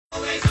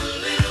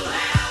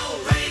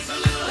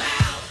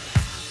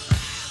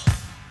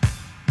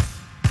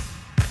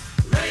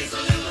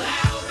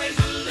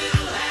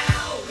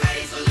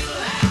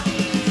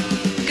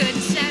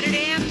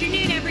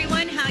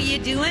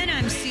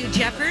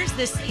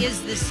This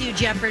is the Sue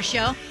Jeffers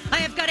Show. I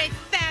have got a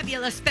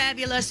fabulous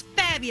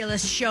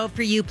show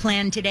for you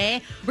planned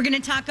today. We're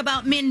going to talk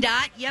about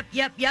MnDOT.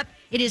 Yep.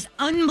 It is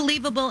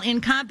unbelievable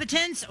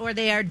incompetence, or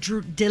they are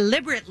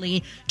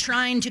deliberately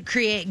trying to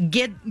create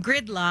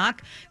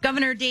gridlock.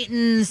 Governor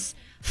Dayton's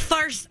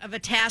farce of a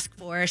task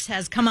force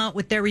has come out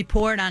with their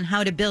report on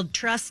how to build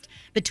trust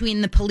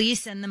between the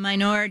police and the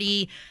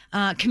minority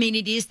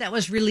communities. That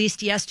was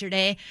released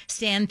yesterday.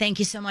 Stan, thank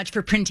you so much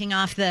for printing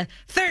off the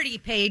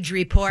 30-page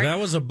report. That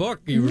was a book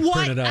you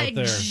printed out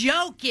there. What a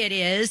joke it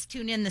is.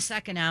 Tune in the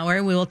second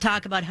hour. We will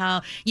talk about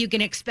how you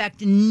can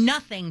expect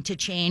nothing to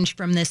change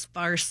from this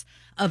farce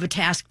of a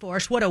task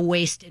force. What a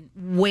waste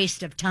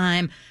of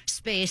time,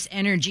 space,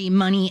 energy,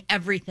 money,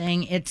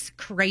 everything. It's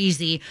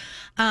crazy.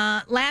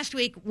 Last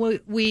week,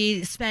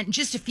 we spent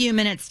just a few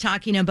minutes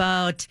talking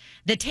about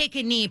the Take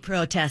a Knee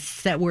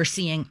protests that we're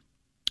seeing.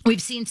 We've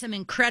seen some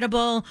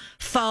incredible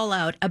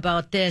fallout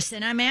about this,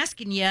 and I'm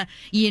asking you,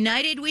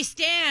 united we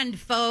stand,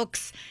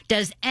 folks.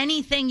 Does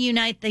anything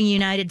unite the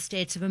United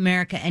States of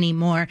America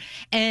anymore?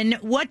 And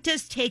what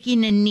does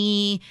taking a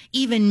knee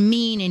even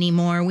mean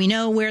anymore? We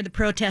know where the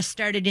protest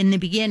started in the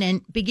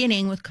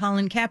beginning with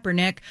Colin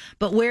Kaepernick,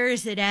 but where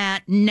is it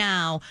at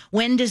now?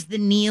 When does the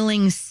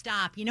kneeling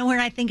stop? You know where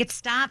I think it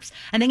stops?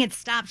 I think it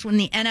stops when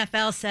the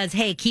NFL says,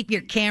 hey, keep your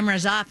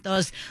cameras off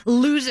those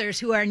losers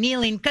who are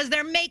kneeling because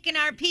they're making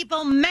our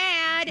people mad.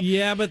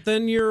 Yeah, but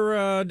then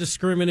you're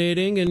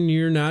discriminating and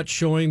you're not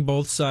showing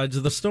both sides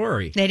of the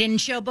story. They didn't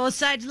show both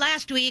sides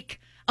last week.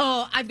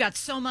 Oh, I've got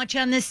so much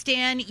on this,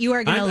 Stan. You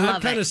are going to love it.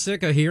 I'm kind of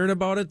sick of hearing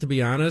about it, to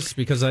be honest,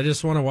 because I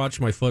just want to watch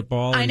my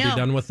football and be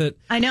done with it.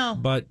 I know.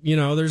 But,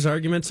 there's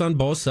arguments on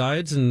both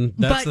sides, and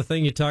that's the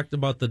thing. You talked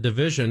about the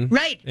division.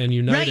 Right. And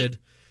United.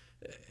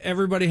 Right.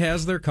 Everybody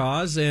has their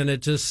cause, and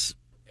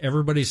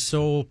everybody's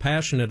so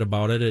passionate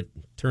about it, it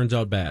turns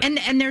out bad.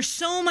 And there's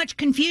so much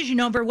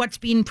confusion over what's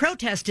being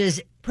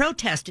protested.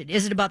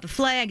 Is it about the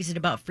flag? Is it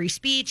about free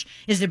speech?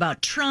 Is it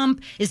about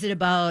Trump? Is it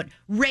about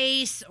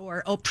race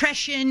or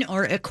oppression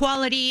or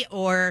equality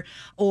or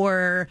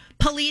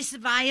police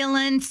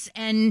violence?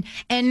 And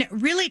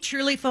really,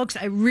 truly, folks,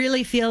 I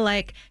really feel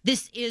like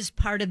this is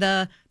part of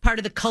the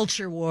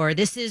culture war.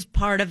 This is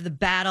part of the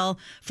battle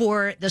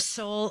for the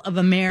soul of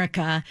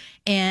America.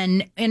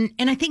 And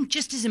I think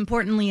just as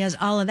importantly as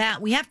all of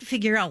that, we have to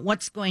figure out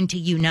what's going to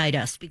unite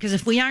us. Because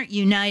if we aren't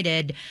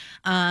united,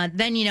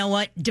 then you know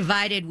what?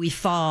 Divided we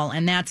fall.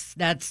 And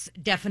that's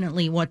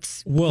definitely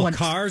what's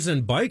cars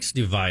and bikes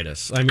divide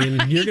us. I mean,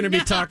 you're going to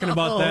be talking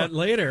about that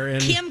later.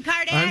 And Kim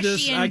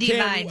Kardashian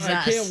divides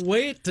us. I can't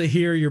wait to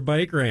hear your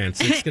bike rants.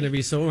 It's going to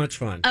be so much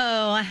fun.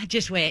 Oh,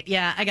 just wait.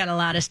 Yeah, I got a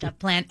lot of stuff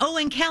planned. Oh,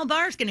 and Cal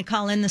Barr's going to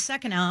call in the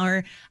second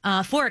hour,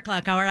 4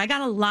 o'clock hour. I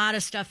got a lot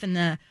of stuff in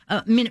the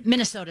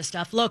Minnesota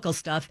stuff, local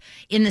stuff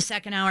in the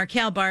second hour.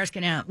 Cal Barr's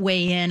going to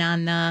weigh in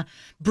on the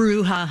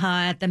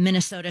brouhaha at the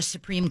Minnesota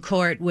Supreme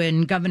Court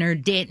when Governor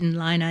Dayton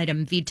line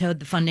item vetoed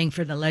the funding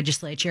for the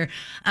legislature.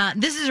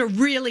 This is a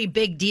really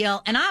big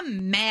deal, and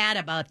I'm mad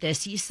about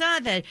this. You saw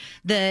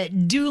the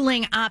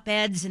dueling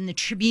op-eds in the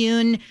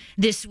Tribune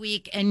this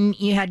week, and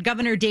you had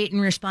Governor Dayton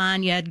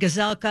respond, you had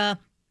Gazelka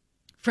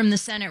from the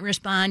Senate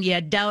respond, you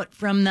had Doubt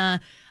from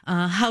the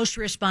House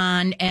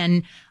respond,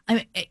 and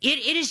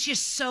it is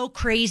just so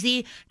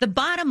crazy. The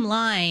bottom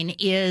line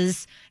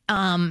is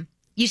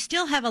you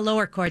still have a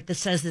lower court that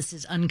says this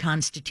is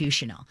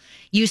unconstitutional.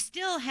 You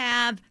still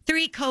have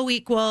 3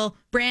 co-equal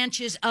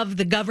branches of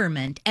the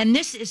government, and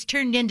this is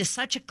turned into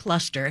such a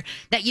cluster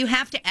that you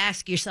have to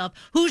ask yourself,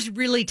 who's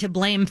really to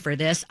blame for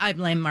this? I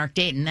blame Mark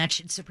Dayton. That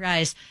should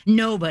surprise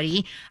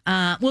nobody.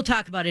 We'll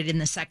talk about it in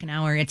the second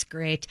hour. It's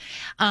great.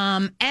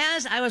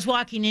 As I was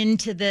walking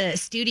into the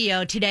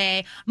studio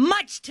today,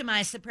 much to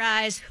my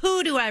surprise,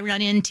 who do I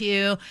run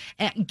into?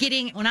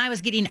 When I was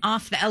getting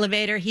off the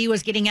elevator, he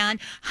was getting on.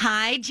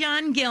 Hi,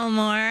 John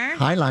Gilmore.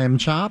 Hi, Lamb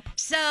Chop.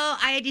 So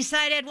I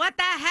decided, what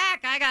the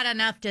heck? I got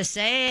enough to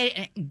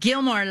say.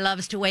 Gilmore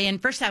loves to weigh in.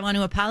 First, I want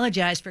to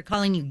apologize for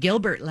calling you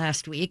Gilbert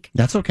last week.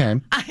 That's okay.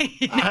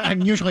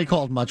 I'm usually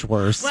called much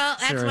worse. Well,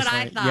 that's seriously. what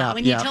I thought. Yeah,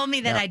 when you told me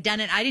that I'd done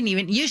it, I didn't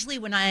even, usually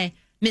when I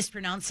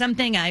mispronounce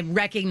something, I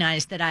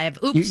recognize that I have,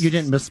 oops. You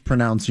didn't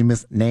mispronounce, you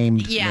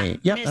misnamed me.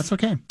 Yep, that's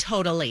okay.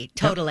 Totally.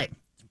 Yep.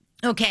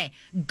 Okay,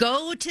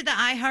 go to the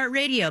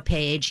iHeartRadio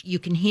page. You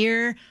can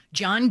hear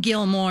John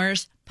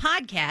Gilmore's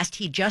podcast.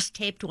 He just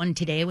taped one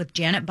today with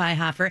Janet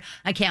Byhofer.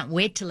 I can't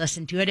wait to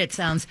listen to it. It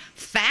sounds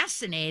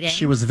fascinating.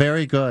 She was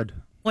very good.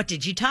 What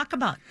did you talk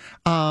about?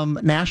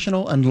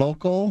 National and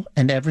local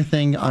and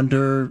everything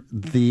under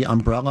the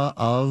umbrella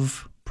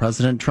of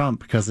President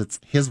Trump, because it's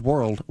his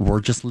world.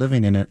 We're just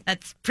living in it.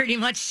 That's pretty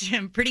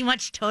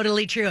much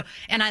totally true.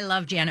 And I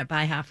love Janet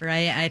Byhofer.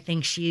 I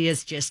think she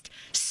is just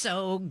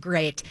so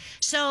great.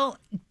 So,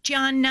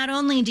 John, not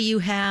only do you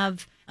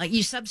have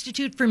you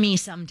substitute for me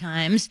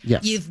sometimes.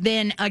 Yes. You've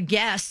been a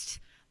guest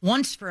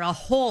once for a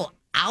whole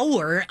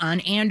hour on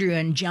Andrew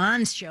and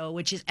John's show,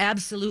 which is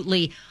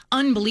absolutely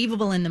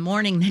unbelievable in the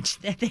morning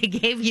that they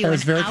gave you. It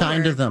was very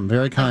kind of them,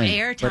 very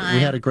kind. But we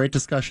had a great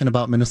discussion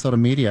about Minnesota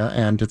media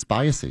and its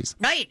biases.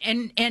 Right,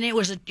 and it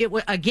was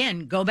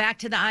again, go back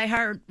to the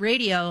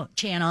iHeartRadio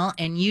channel,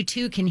 and you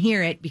too can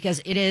hear it because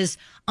it is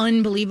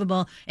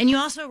unbelievable. And you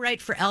also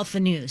write for Alpha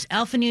News.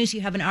 Alpha News,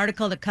 you have an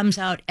article that comes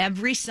out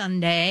every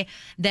Sunday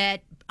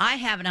that I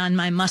have it on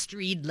my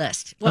must-read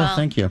list. Well,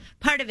 thank you.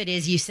 Part of it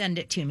is you send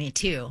it to me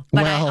too,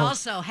 but well, I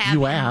also have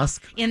you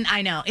ask. in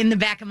the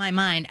back of my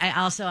mind.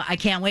 I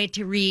can't wait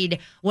to read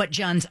what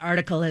John's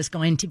article is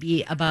going to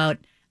be about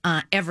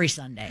every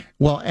Sunday.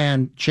 Well,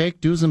 and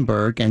Jake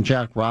Duesenberg and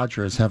Jack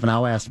Rogers have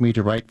now asked me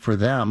to write for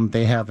them.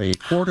 They have a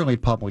quarterly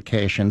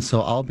publication,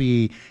 so I'll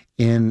be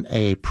in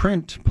a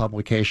print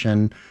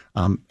publication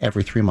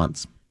every 3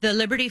 months. The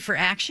Liberty for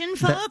Action,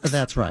 folks?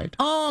 That's right.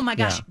 Oh, my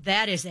gosh. Yeah.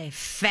 That is a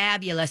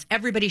fabulous.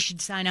 Everybody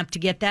should sign up to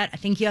get that. I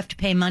think you have to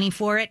pay money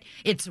for it.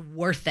 It's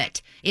worth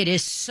it. It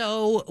is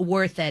so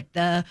worth it.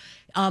 The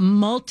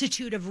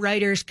multitude of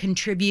writers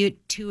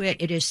contribute to it.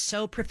 It is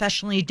so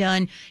professionally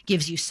done,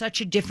 gives you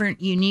such a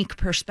different, unique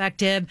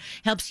perspective,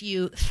 helps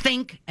you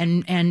think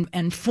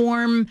and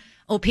form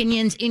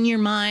opinions in your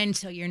mind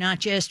so you're not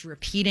just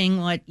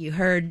repeating what you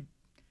heard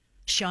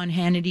Sean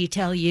Hannity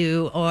tell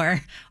you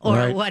or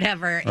right.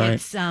 whatever. Right.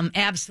 It's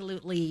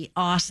absolutely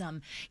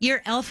awesome.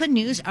 Your Alpha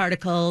News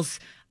articles,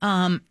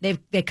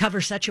 they cover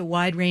such a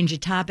wide range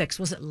of topics.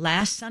 Was it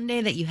last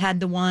Sunday that you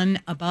had the one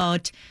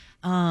about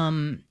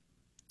the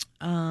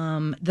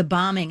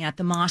bombing at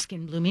the mosque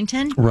in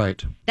Bloomington?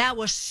 Right. That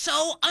was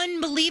so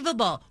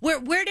unbelievable.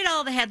 Where did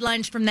all the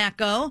headlines from that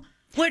go?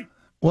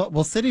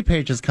 Well, City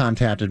Pages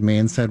contacted me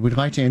and said, we'd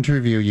like to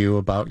interview you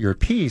about your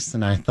piece.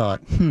 And I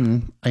thought,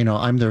 I'm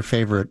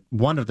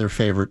one of their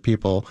favorite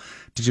people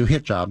to do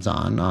hit jobs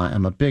on.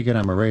 I'm a bigot,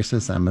 I'm a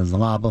racist, I'm a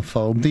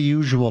Islamophobe, the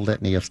usual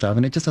litany of stuff.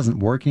 And it just doesn't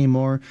work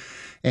anymore.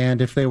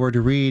 And if they were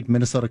to read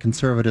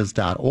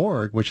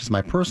MinnesotaConservatives.org, which is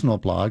my personal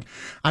blog,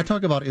 I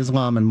talk about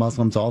Islam and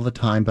Muslims all the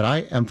time, but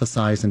I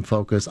emphasize and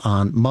focus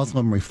on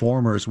Muslim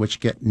reformers, which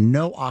get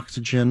no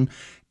oxygen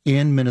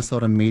in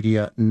Minnesota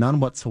media, none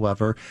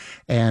whatsoever.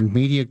 And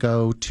media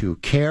go to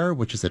CARE,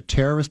 which is a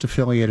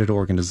terrorist-affiliated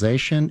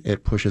organization.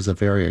 It pushes a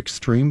very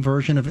extreme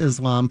version of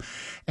Islam,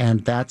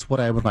 and that's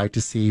what I would like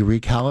to see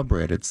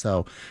recalibrated.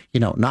 So,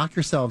 knock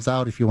yourselves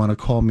out if you want to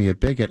call me a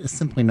bigot. It's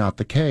simply not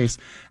the case.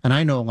 And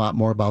I know a lot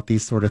more about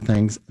these sort of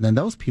things than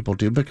those people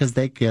do because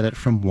they get it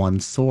from one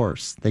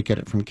source. They get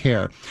it from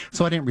CARE.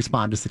 So I didn't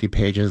respond to City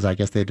Pages. I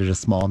guess they did a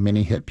small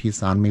mini hit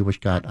piece on me,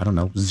 which got,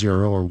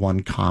 0 or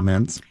 1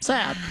 comments.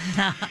 Sad.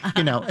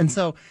 And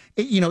so,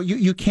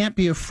 you can't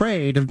be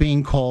afraid of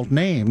being called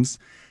names.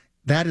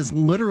 That is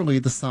literally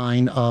the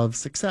sign of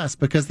success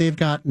because they've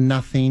got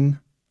nothing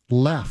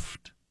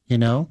left,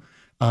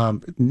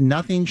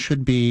 Nothing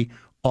should be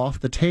off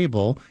the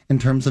table in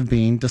terms of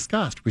being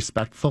discussed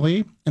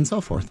respectfully and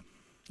so forth.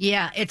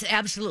 Yeah, it's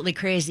absolutely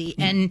crazy.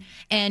 And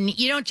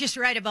you don't just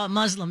write about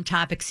Muslim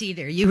topics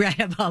either. You write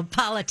about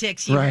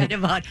politics. You write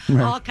about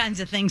all kinds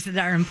of things that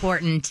are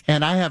important.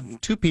 And I have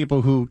 2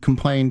 people who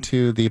complained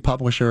to the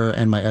publisher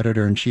and my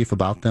editor-in-chief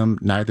about them.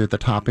 Neither the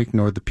topic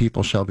nor the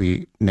people shall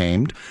be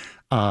named.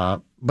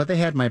 But they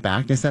had my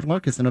back. They said,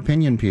 look, it's an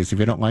opinion piece. If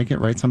you don't like it,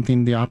 write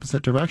something the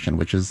opposite direction,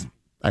 which is,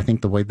 I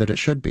think, the way that it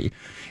should be.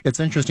 It's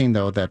interesting,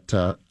 though,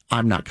 that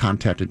I'm not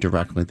contacted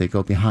directly. They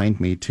go behind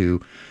me to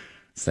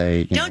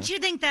say, Don't you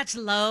think that's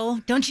low?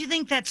 Don't you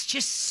think that's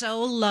just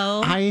so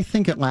low? I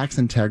think it lacks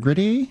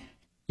integrity,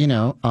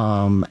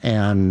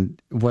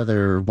 and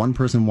whether one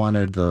person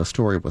wanted the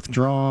story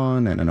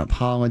withdrawn and an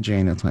apology,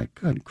 and it's like,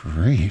 good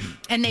grief.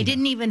 And they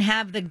didn't even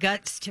have the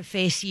guts to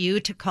face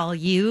you, to call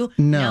you?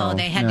 No,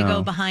 they had to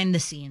go behind the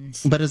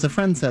scenes. But as a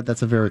friend said,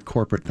 that's a very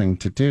corporate thing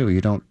to do.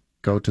 You don't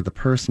go to the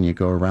person, you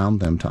go around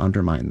them to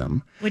undermine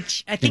them.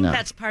 Which I think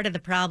that's part of the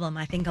problem.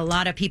 I think a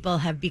lot of people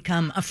have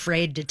become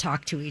afraid to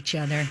talk to each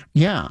other.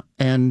 Yeah.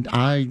 And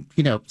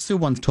Sue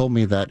once told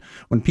me that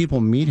when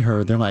people meet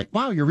her, they're like,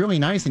 wow, you're really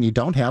nice and you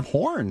don't have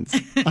horns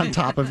on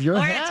top of your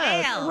or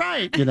head. a tail.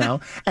 Right.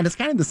 And it's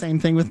kind of the same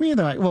thing with me.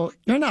 They're like, well,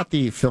 you're not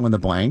the fill in the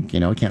blank.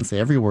 I can't say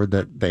every word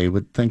that they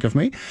would think of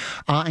me.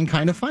 And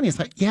kind of funny. It's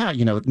like, yeah,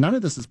 none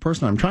of this is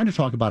personal. I'm trying to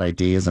talk about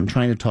ideas. I'm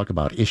trying to talk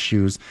about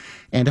issues.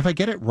 And if I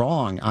get it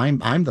wrong,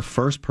 I'm the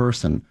first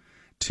person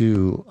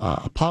to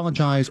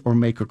apologize or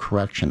make a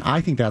correction.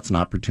 I think that's an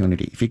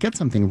opportunity. If you get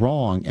something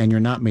wrong and you're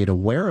not made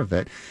aware of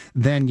it,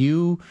 then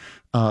you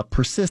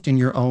persist in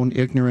your own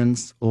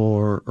ignorance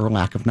or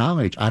lack of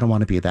knowledge. I don't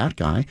want to be that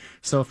guy.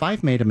 So if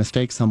I've made a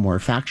mistake somewhere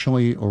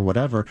factually or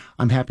whatever,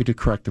 I'm happy to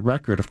correct the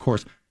record. Of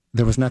course,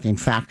 there was nothing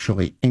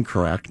factually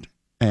incorrect.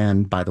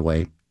 And by the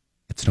way,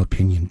 it's an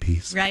opinion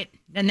piece. Right.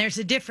 And there's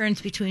a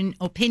difference between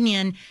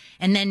opinion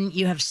and then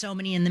you have so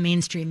many in the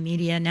mainstream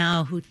media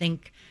now who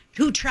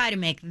try to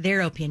make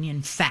their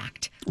opinion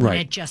fact when Right.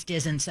 it just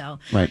isn't so.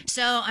 Right.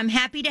 So I'm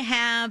happy to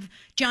have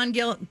John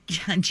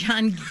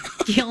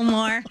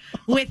Gilmore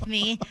with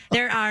me.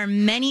 There are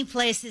many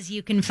places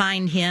you can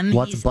find him.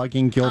 What's He's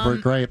bugging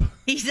Gilbert Grape?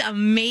 He's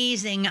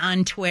amazing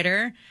on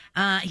Twitter.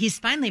 He's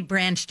finally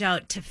branched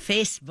out to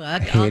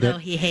Facebook, Hate although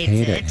it. he hates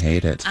Hate it. it.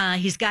 Hate it.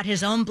 He's got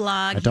his own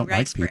blog. I don't He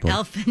writes like people. for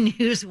Alpha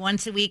News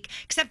once a week.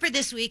 Except for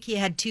this week, he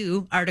had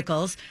 2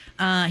 articles.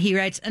 He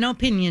writes an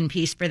opinion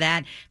piece for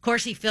that. Of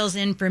course, he fills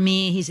in for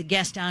me. He's a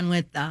guest on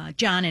with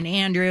John and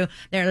Andrew.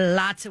 There are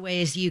lots of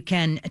ways you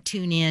can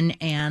tune in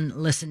and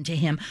listen to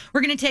him.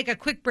 We're going to take a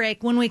quick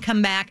break. When we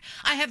come back,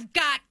 I have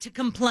got to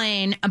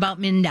complain about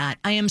MnDOT.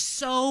 I am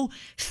so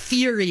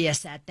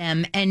furious at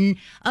them. And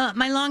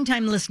my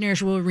longtime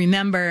listeners will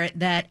remember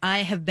that I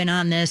have been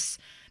on this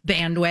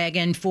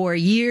bandwagon for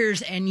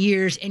years and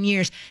years and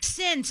years.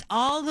 Since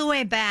all the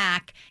way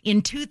back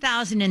in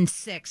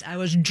 2006, I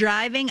was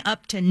driving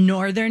up to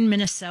northern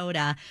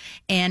Minnesota,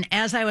 and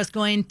as I was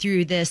going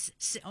through this,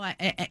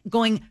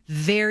 going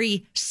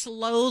very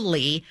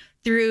slowly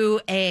through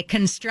a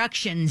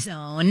construction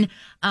zone,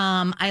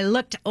 I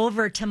looked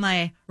over to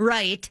my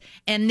right,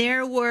 and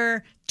there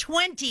were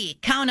 20,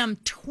 count them,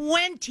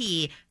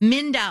 20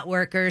 MnDOT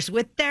workers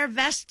with their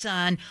vests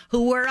on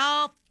who were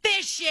all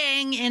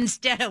fishing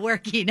instead of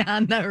working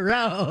on the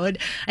road.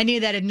 I knew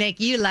that'd make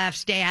you laugh,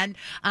 Stan.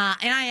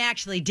 And I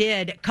actually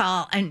did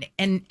call, and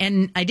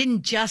I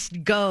didn't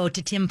just go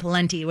to Tim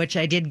Pawlenty, which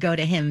I did go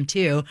to him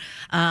too.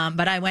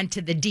 But I went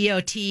to the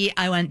DOT,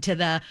 I went to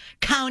the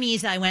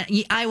counties, I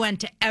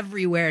went to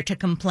everywhere to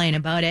complain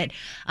about it.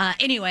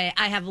 Anyway,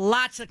 I have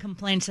lots of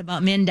complaints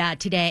about MnDOT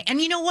today. And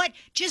you know what?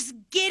 Just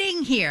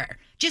getting here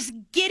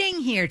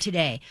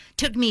today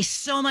took me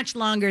so much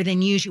longer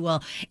than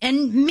usual.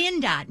 And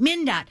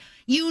MnDOT,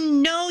 you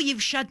know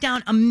you've shut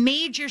down a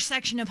major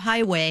section of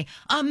highway.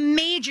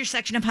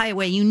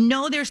 You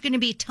know there's going to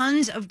be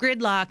tons of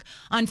gridlock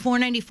on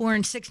 494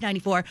 and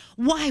 694.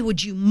 Why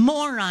would you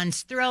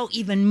morons throw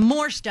even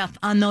more stuff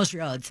on those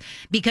roads?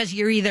 Because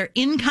you're either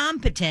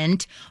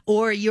incompetent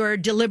or you're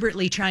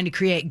deliberately trying to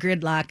create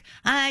gridlock.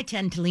 I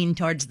tend to lean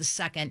towards the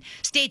second.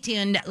 Stay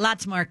tuned.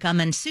 Lots more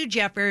coming. Sue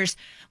Jeffers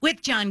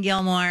with John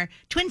Gilmore,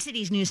 Twin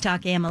Cities News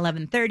Talk AM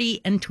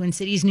 1130 and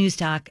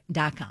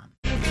TwinCitiesNewsTalk.com.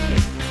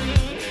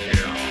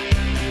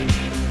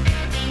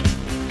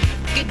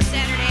 Good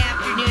Saturday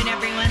afternoon,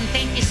 everyone.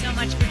 Thank you so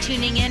much for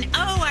tuning in.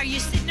 Oh, are you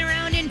sitting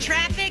around in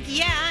traffic?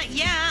 Yeah,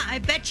 I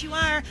bet you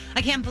are.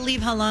 I can't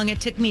believe how long it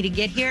took me to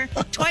get here.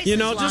 Twice as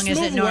long just as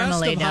move it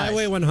normally west of does.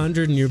 Highway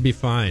 100 and you'll be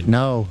fine.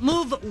 No.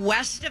 Move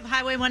west of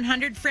Highway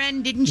 100,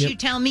 friend. Didn't you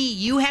tell me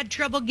you had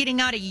trouble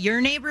getting out of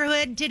your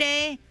neighborhood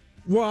today?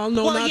 Well,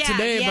 not yeah,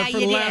 today, yeah, but for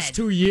you the did. last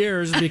 2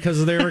 years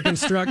because they were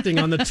constructing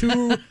on the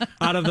 2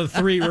 out of the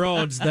 3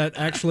 roads that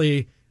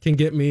actually can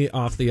get me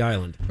off the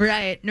island.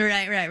 Right.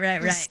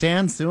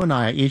 Stan, Sue, and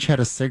I each had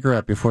a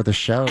cigarette before the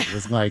show. It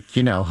was like,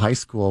 high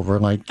school. We're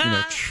like,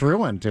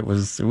 truant. It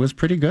was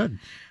pretty good.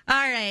 All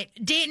right.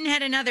 Dayton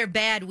had another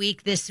bad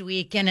week this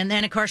week, and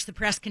then, of course, the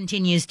press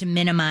continues to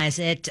minimize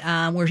it.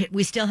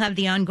 We still have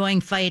the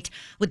ongoing fight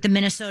with the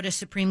Minnesota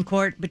Supreme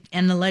Court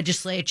and the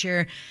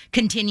legislature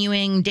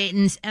continuing.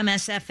 Dayton's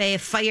MSFA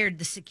fired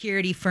the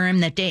security firm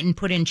that Dayton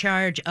put in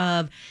charge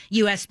of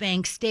U.S.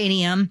 Bank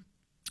Stadium.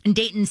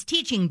 Dayton's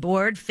teaching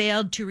board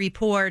failed to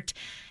report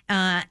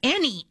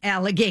any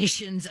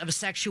allegations of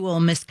sexual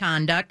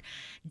misconduct.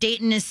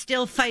 Dayton is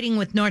still fighting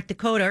with North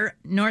Dakota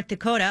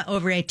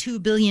over a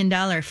 $2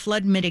 billion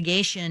flood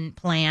mitigation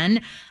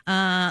plan.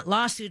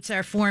 Lawsuits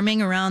are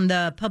forming around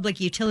the Public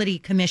Utility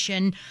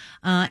Commission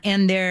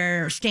and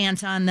their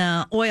stance on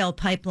the oil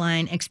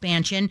pipeline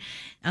expansion.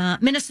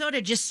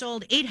 Minnesota just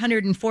sold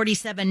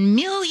 $847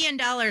 million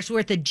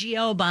worth of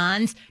GO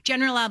bonds,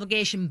 general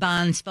obligation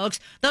bonds, folks.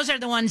 Those are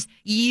the ones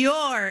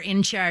you're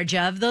in charge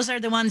of. Those are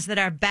the ones that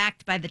are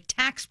backed by the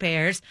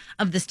taxpayers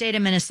of the state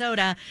of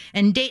Minnesota.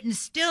 And Dayton's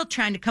still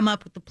trying to come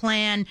up with a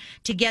plan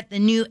to get the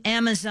new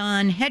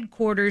Amazon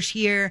headquarters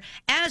here,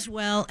 as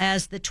well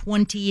as the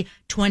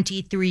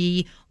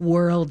 2023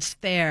 World's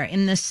Fair.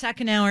 In the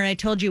second hour, I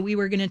told you we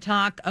were going to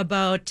talk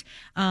about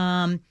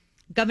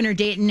Governor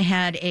Dayton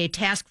had a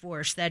task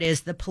force, that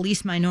is the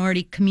Police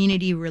Minority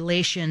Community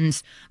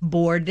Relations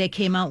Board. They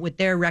came out with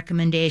their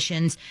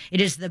recommendations.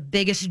 It is the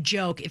biggest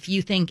joke. If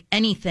you think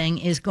anything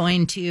is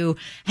going to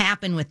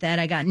happen with that,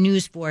 I got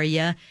news for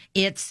you.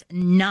 It's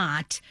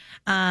not.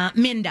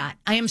 MnDOT.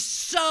 I am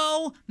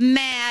so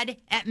mad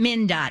at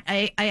MnDOT.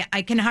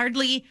 I can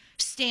hardly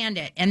stand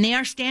it. And they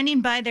are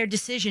standing by their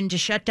decision to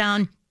shut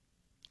down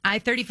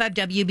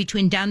I-35W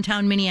between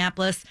downtown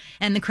Minneapolis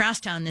and the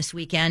Crosstown this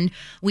weekend.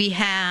 We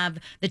have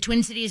the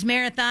Twin Cities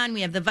Marathon,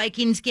 we have the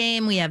Vikings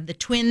game, we have the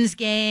Twins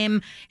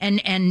game,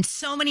 and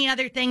so many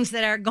other things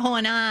that are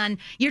going on.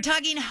 You're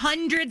talking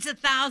hundreds of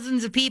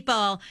thousands of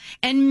people,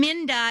 and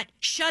MnDOT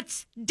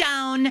shuts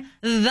down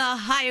the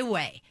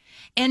highway.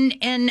 And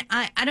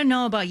I don't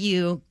know about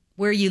you,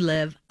 where you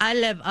live. I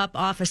live up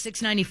off of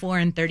 694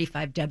 and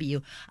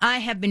 35W. I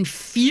have been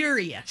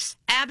furious,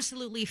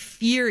 absolutely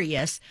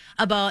furious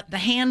about the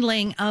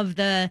handling of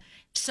the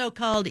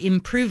so-called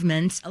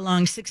improvements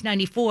along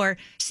 694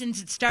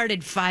 since it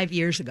started 5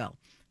 years ago.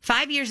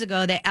 5 years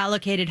ago, they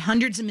allocated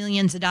hundreds of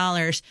millions of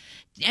dollars.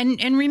 And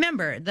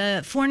remember,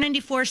 the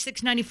 494,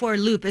 694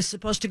 loop is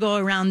supposed to go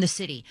around the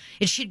city.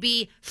 It should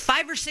be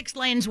 5 or 6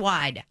 lanes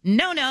wide.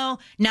 No,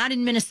 not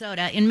in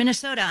Minnesota. In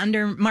Minnesota,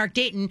 under Mark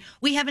Dayton,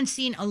 we haven't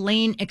seen a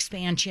lane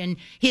expansion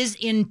his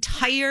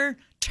entire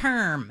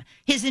term.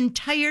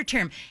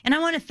 And I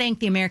want to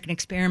thank the American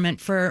Experiment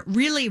for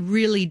really,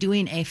 really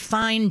doing a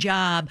fine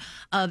job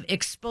of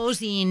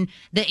exposing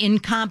the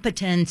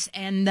incompetence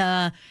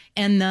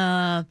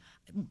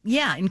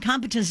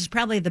incompetence is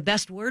probably the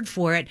best word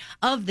for it,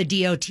 of the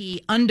DOT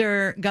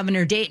under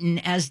Governor Dayton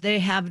as they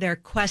have their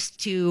quest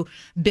to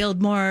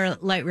build more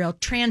light rail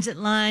transit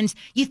lines.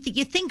 You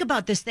think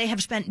about this. They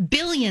have spent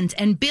billions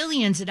and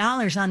billions of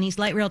dollars on these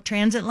light rail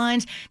transit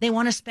lines. They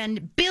want to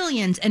spend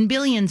billions and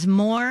billions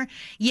more,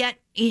 yet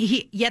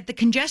the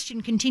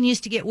congestion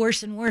continues to get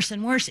worse and worse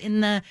and worse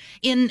in the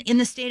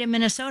state of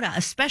Minnesota,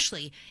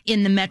 especially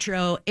in the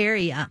metro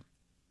area.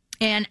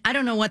 And I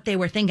don't know what they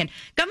were thinking.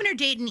 Governor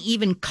Dayton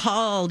even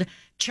called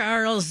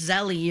Charles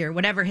Zelli, or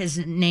whatever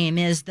his name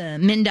is, the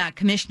MnDOT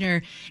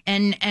commissioner,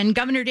 and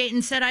Governor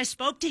Dayton said, I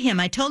spoke to him.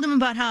 I told him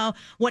about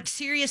what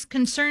serious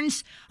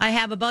concerns I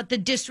have about the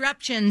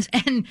disruptions.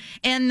 And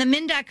the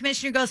MnDOT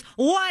commissioner goes,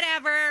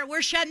 whatever,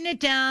 we're shutting it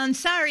down.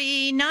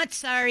 Sorry, not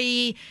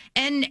sorry.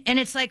 And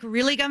it's like,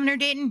 really, Governor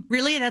Dayton?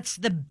 Really? That's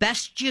the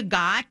best you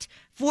got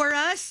for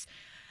us?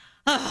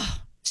 Oh,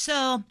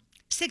 so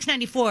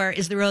 694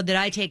 is the road that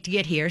I take to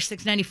get here,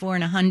 694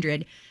 and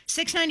 100.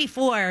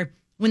 694,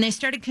 when they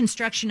started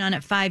construction on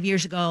it 5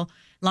 years ago,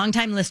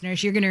 longtime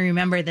listeners, you're going to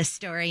remember this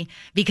story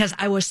because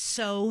I was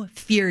so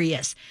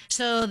furious.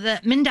 So the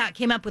MnDOT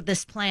came up with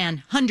this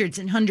plan, hundreds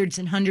and hundreds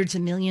and hundreds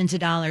of millions of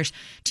dollars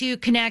to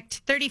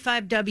connect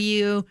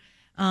 35W,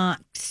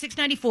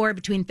 694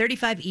 between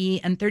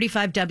 35E and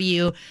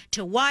 35W,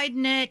 to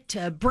widen it,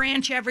 to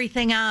branch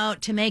everything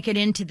out, to make it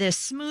into this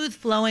smooth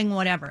flowing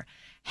whatever.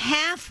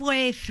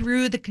 Halfway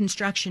through the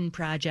construction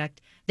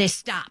project, they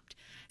stopped.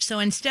 So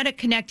instead of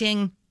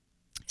connecting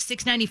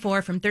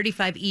 694 from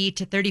 35E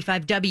to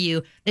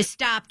 35W, they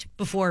stopped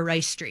before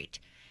Rice Street.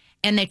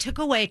 And they took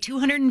away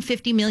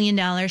 $250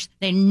 million.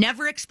 They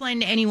never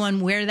explained to anyone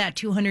where that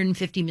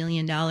 $250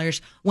 million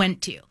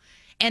went to.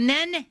 And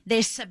then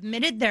they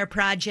submitted their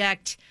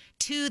project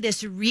to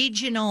this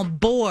regional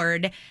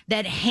board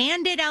that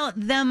handed out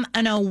them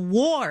an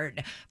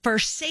award for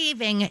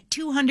saving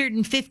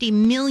 $250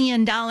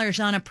 million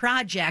on a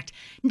project.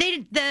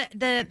 The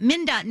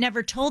MnDOT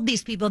never told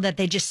these people that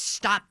they just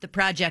stopped the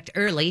project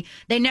early.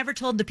 They never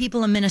told the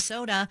people in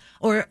Minnesota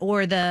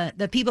or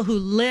the people who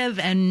live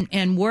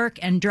and work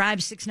and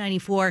drive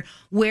 694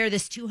 where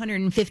this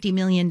 $250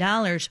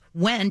 million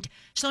went.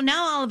 So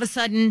now all of a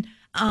sudden,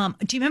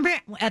 do you remember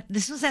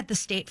this was at the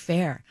state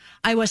fair?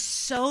 I was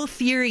so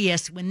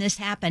furious when this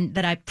happened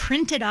that I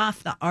printed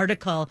off the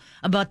article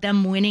about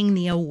them winning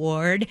the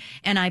award,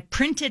 and I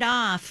printed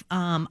off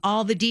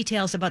all the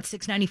details about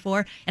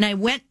 694, and I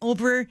went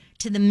over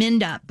to the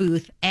MnDOT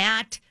booth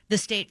at the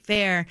state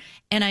fair,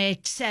 and I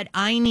said,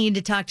 I need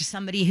to talk to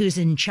somebody who's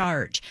in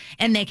charge.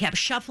 And they kept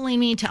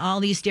shuffling me to all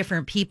these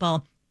different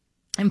people.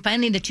 And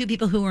finally, the two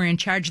people who were in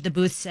charge of the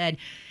booth said,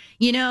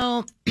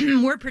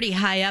 we're pretty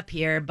high up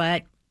here,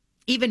 but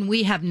even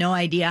we have no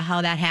idea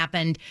how that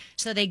happened.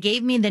 So they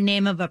gave me the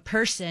name of a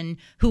person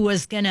who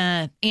was going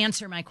to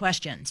answer my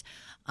questions.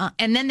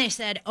 And then they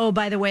said, oh,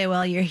 by the way,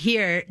 while you're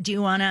here, do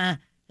you want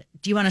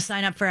to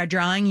sign up for a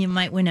drawing? You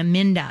might win a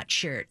MnDOT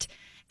shirt.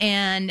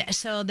 And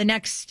so the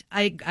next,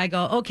 I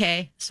go,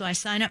 okay. So I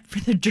sign up for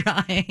the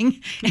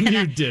drawing. And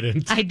you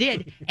didn't. I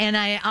did. And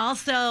I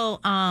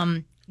also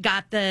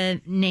got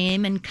the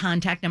name and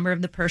contact number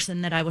of the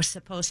person that I was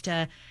supposed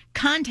to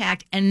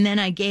contact. And then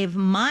I gave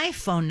my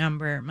phone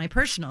number, my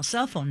personal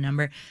cell phone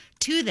number,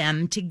 to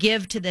them to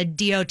give to the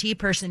DOT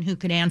person who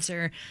could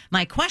answer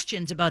my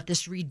questions about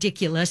this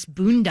ridiculous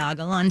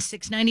boondoggle on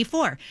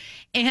 694.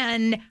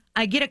 And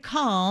I get a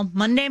call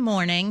Monday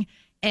morning,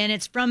 and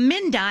it's from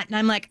MnDOT, and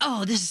I'm like,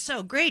 oh, this is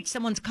so great.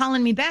 Someone's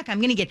calling me back. I'm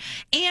going to get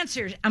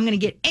answers. I'm going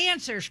to get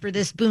answers for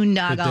this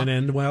boondoggle. It didn't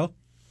end well?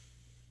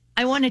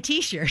 I won a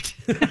T-shirt.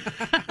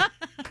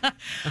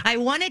 I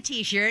won a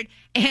T-shirt,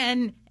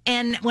 and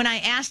when I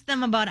asked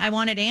them about I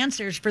wanted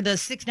answers for the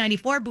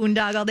 694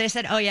 boondoggle, they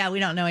said, oh, yeah, we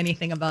don't know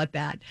anything about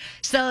that.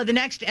 So the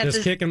next...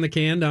 kicking the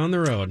can down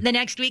the road. The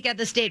next week at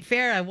the state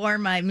fair, I wore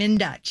my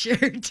MnDOT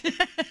shirt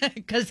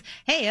because,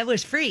 hey, it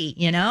was free,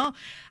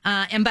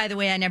 and by the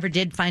way, I never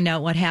did find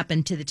out what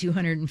happened to the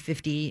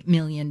 $250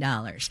 million.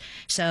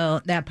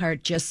 So that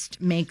part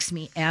just makes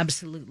me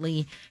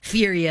absolutely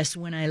furious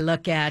when I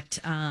look at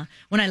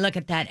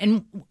that.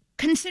 And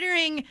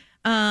considering...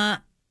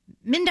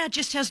 MnDOT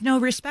just has no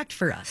respect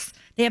for us.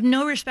 They have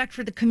no respect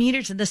for the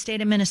commuters of the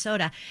state of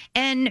Minnesota.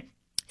 And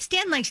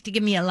Stan likes to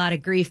give me a lot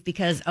of grief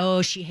because,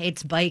 she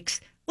hates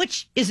bikes.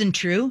 which isn't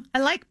true. I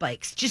like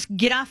bikes. Just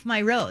get off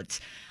my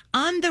roads.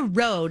 On the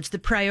roads, the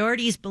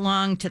priorities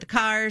belong to the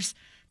cars,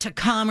 to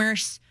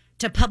commerce,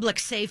 to public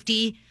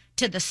safety,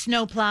 to the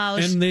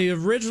snowplows. And they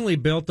originally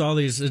built all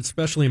these,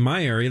 especially in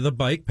my area, the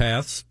bike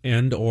paths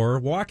and or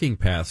walking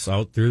paths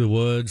out through the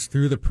woods,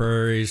 through the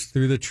prairies,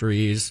 through the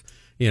trees,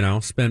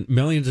 spent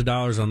millions of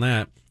dollars on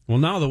that. Well,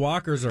 now the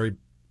walkers are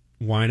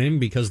whining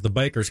because the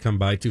bikers come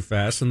by too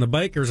fast, and the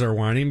bikers are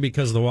whining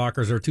because the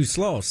walkers are too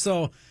slow.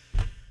 So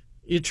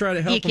you try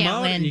to help them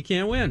out, and you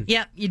can't win.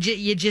 Yep,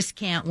 you just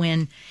can't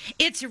win.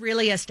 It's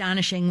really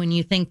astonishing when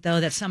you think,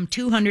 though, that some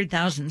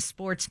 200,000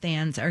 sports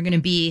fans are going to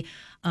be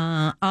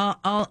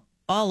all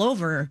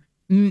over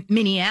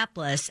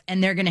Minneapolis,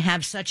 and they're going to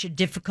have such a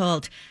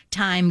difficult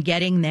time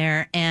getting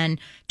there. And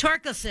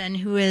Torkelson,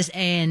 who is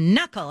a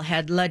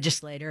knucklehead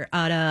legislator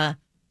out of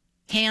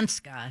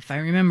Hanska, if I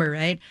remember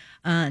right,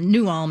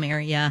 New Ulm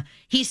area.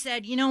 He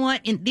said, you know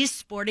what? These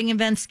sporting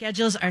event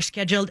schedules are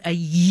scheduled a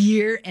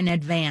year in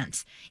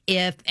advance.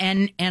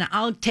 And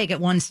I'll take it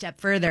one step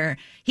further.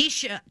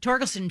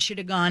 Torkelson should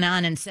have gone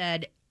on and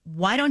said,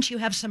 why don't you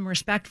have some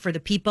respect for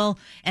the people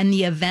and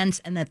the events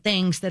and the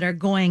things that are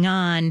going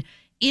on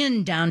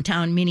in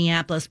downtown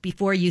Minneapolis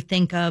before you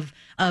think of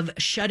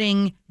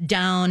shutting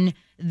down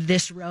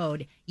this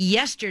road?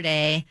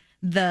 Yesterday,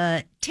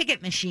 the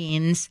ticket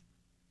machines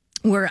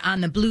were on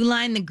the blue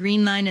line, the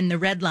green line, and the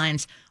red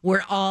lines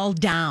were all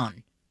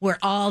down. We're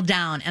all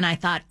down. And I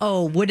thought,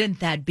 oh, wouldn't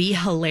that be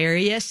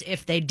hilarious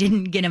if they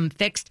didn't get them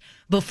fixed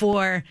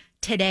before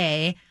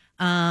today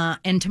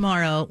and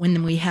tomorrow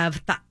when we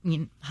have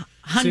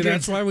hundreds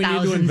that's why we of need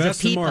to thousands invest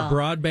of in people. more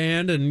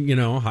broadband and,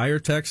 higher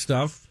tech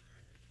stuff.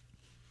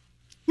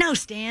 No,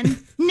 Stan.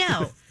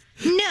 No.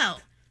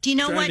 Do you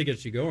know Trying what? to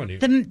get you going here.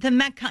 The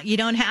Met,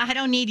 I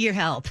don't need your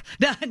help.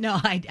 No,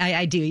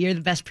 I do. You're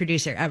the best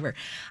producer ever.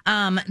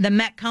 The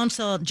Met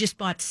Council just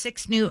bought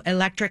 6 new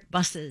electric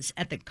buses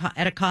at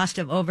a cost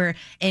of over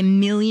 $1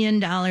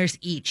 million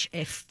each.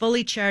 A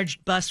fully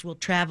charged bus will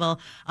travel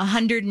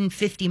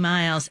 150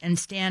 miles. And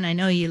Stan, I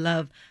know you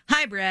love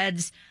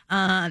hybrids.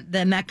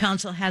 The Met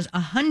Council has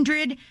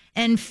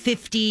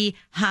 150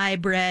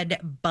 hybrid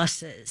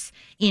buses.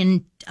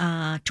 In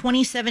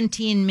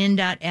 2017,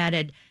 MnDOT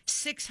added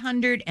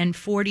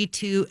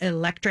 642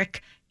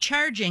 electric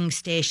charging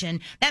station.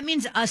 That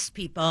means us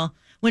people.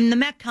 When the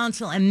Met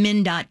Council and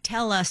MnDOT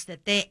tell us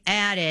that they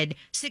added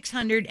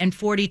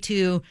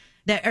 642,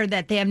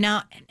 that they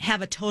now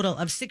have a total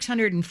of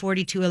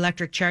 642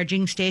 electric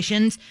charging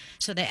stations,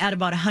 so they add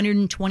about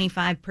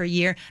 125 per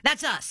year.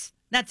 That's us.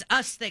 That's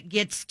us that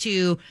gets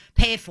to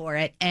pay for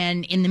it.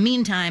 And in the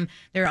meantime,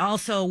 they're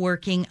also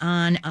working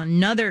on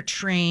another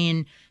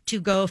train to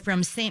go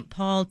from St.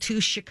 Paul to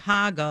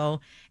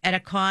Chicago at a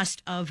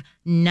cost of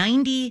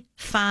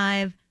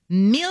 $95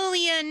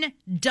 million.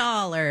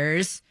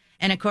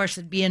 And of course,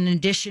 it'd be an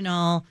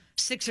additional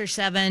 6 or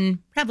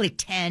 7, probably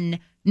 $10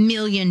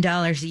 million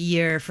a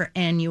year for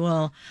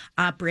annual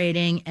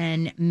operating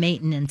and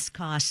maintenance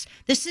costs.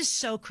 This is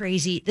so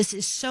crazy.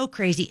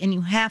 And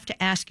you have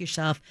to ask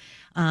yourself,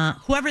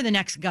 whoever the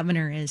next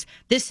governor is,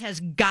 this has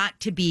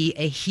got to be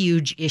a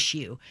huge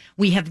issue.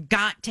 We have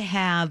got to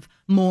have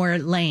more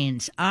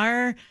lanes.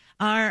 Our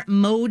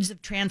modes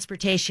of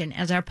transportation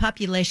as our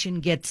population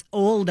gets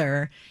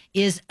older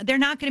they're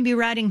not going to be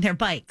riding their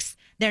bikes.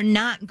 They're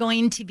not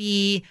going to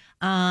be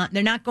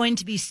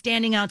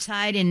standing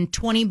outside in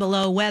 20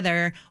 below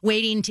weather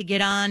waiting to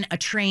get on a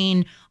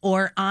train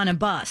or on a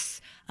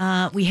bus.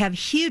 We have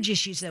huge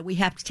issues that we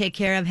have to take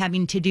care of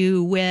having to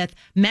do with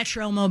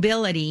metro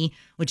mobility,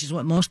 which is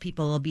what most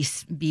people will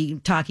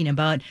be talking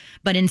about.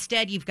 But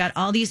instead, you've got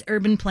all these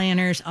urban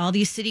planners, all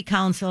these city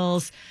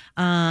councils,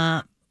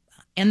 and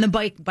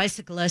the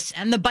bicyclists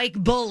and the bike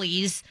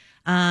bullies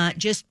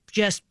just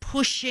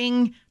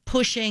pushing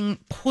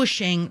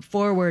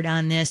forward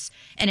on this,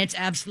 and it's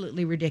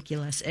absolutely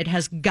ridiculous. It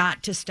has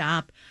got to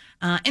stop,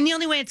 and the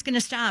only way it's going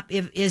to stop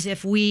is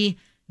if we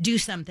do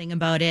something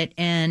about it.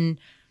 And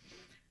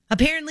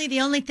apparently, the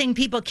only thing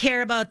people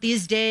care about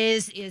these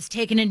days is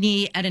taking a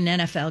knee at an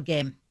NFL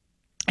game.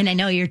 And I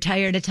know you're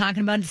tired of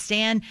talking about it,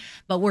 Stan,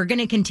 but we're going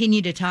to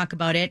continue to talk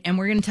about it, and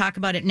we're going to talk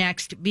about it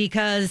next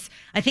because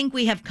I think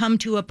we have come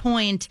to a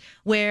point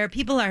where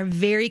people are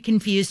very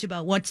confused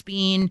about what's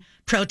being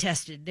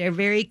protested. They're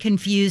very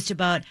confused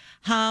about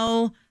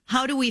how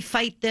do we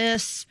fight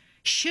this?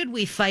 Should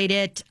we fight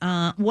it?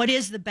 What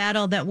is the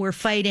battle that we're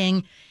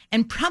fighting?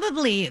 And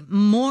probably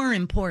more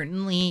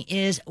importantly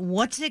is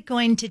what's it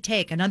going to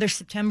take? Another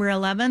September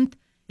 11th?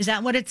 Is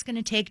that what it's going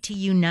to take to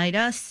unite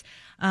us?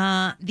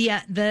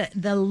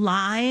 The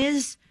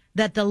lies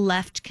that the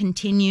left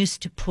continues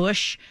to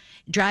push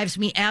drives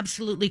me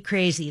absolutely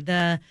crazy.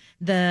 The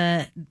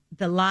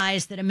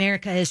lies that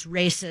America is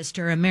racist,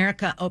 or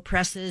America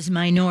oppresses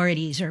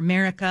minorities, or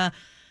America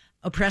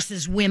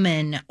oppresses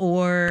women,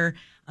 or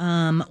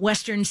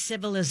Western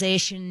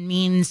civilization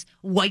means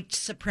white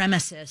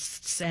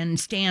supremacists and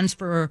stands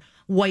for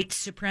white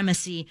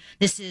supremacy.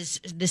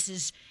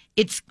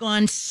 It's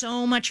gone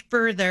so much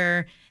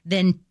further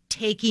than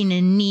taking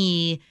a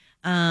knee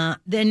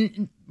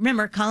then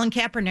remember, Colin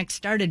Kaepernick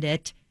started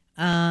it,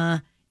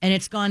 and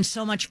it's gone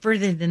so much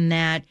further than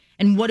that.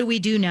 And what do we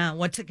do now?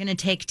 What's it going to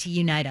take to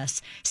unite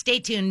us? Stay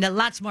tuned.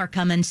 Lots more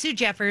coming. Sue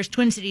Jeffers,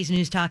 Twin Cities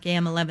News Talk,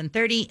 AM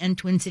 1130, and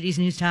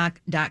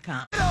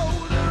TwinCitiesNewsTalk.com.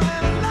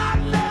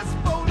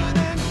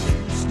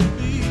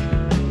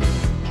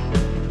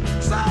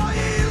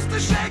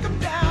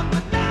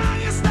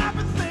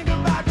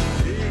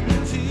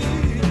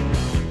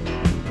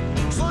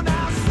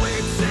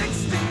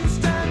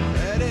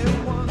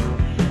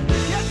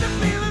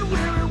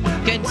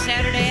 Good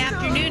Saturday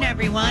afternoon,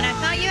 everyone. I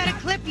thought you had a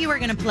clip you were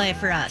going to play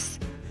for us.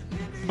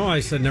 Oh, I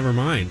said never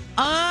mind.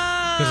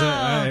 Oh, because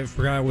I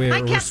forgot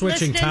we're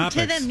switching topics.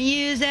 To the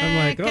music. I'm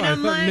like, oh, I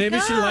thought maybe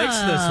she likes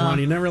this one.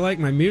 You never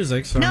liked my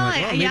music, so I'm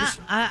like,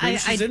 maybe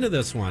she's into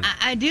this one.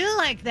 I do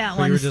like that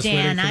one,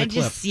 Stan. I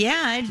just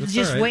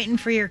right. waiting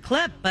for your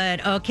clip,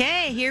 but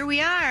okay, here we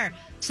are.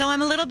 So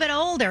I'm a little bit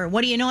older.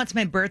 What do you know? It's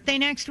my birthday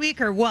next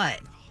week, or what?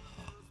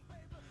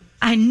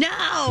 I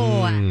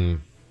know.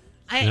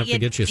 I have to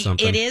get you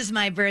something. It is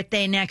my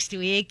birthday next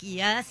week.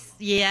 Yes.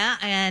 Yeah.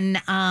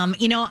 And,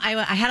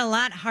 I had a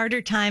lot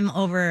harder time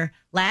over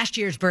last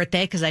year's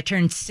birthday because I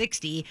turned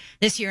 60.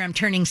 This year I'm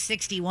turning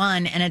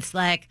 61. And it's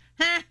like,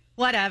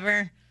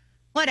 whatever.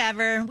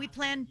 We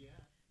plan.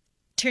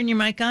 Turn your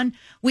mic on.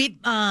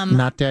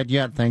 Not dead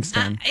yet, thanks,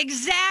 Dan.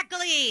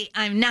 Exactly.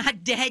 I'm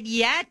not dead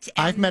yet.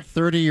 I've met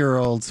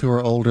 30-year-olds who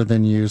are older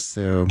than you,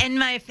 Sue. And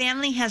my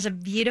family has a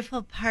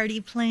beautiful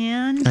party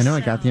planned. I know,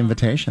 I got the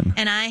invitation.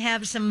 And I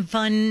have some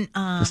fun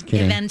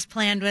events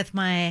planned with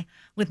my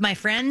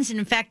friends. And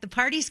in fact, the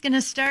party's going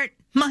to start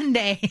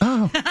Monday.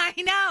 Oh. I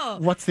know.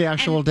 What's the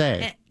actual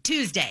day?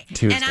 Tuesday.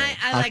 And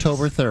I like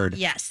October 3rd.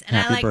 Yes. And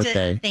Happy I like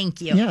birthday. Thank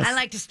you. Yes. I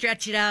like to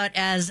stretch it out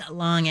as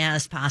long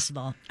as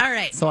possible. All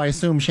right. So I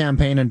assume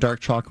champagne and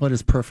dark chocolate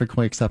is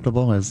perfectly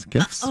acceptable as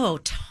gifts?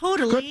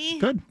 Totally.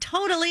 Good.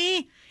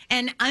 Totally.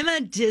 And I'm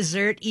a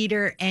dessert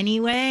eater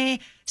anyway.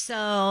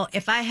 So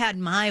if I had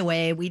my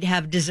way, we'd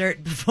have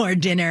dessert before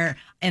dinner,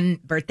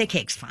 and birthday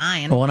cake's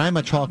fine. Well, and I'm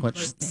a chocolate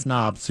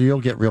snob, so you'll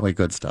get really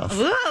good stuff.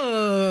 Ooh.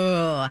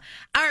 All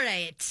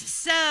right.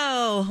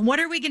 So what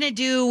are we going to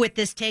do with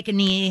this take a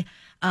knee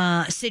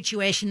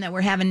situation that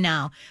we're having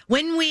now?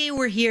 When we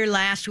were here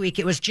last week,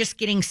 it was just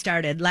getting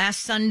started. Last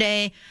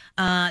Sunday,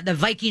 the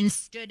Vikings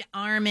stood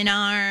arm in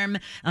arm.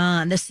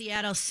 The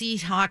Seattle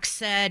Seahawks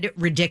said,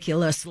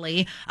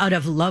 ridiculously, out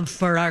of love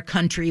for our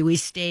country, we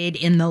stayed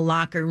in the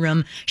locker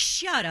room.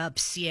 Shut up,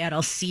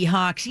 Seattle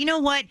Seahawks. You know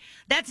what?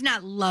 That's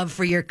not love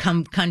for your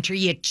country,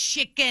 you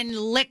chicken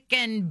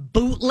licking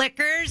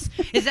bootlickers.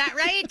 Is that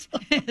right?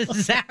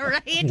 Is that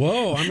right?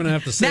 Whoa, I'm going to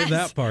have to say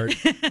that part.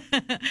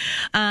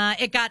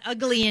 It got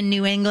ugly in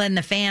New England.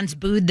 The fans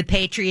booed the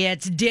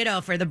Patriots.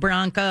 Ditto for the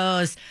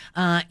Broncos.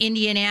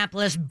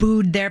 Indianapolis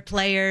booed their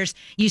players.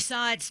 You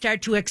saw it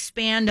start to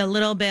expand a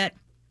little bit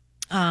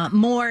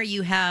more.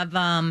 You have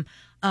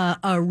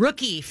a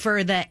rookie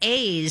for the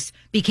A's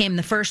became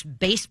the first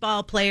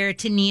baseball player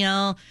to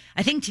kneel.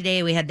 I think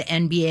today we had the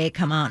NBA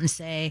come out and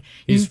say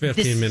he's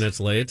 15 minutes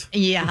late.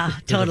 Yeah,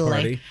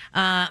 totally.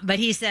 But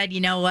he said,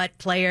 you know what,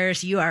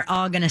 players, you are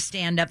all going to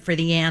stand up for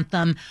the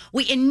anthem.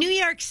 In New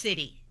York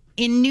City,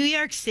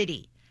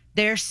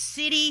 their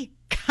city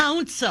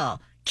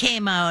council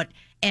came out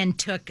and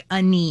took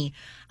a knee.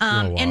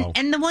 Wow.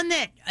 And the one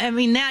that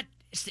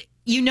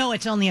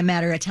it's only a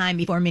matter of time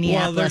before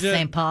Minneapolis,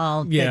 St.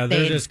 Paul. Yeah,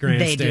 they're just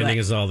grandstanding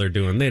is all they're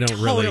doing. They don't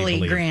totally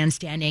really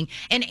grandstanding.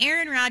 And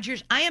Aaron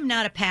Rodgers, I am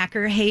not a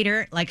Packer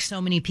hater like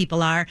so many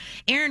people are.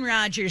 Aaron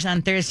Rodgers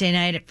on Thursday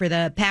night for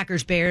the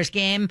Packers-Bears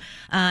game,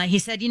 he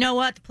said, you know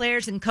what? The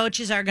players and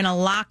coaches are going to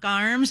lock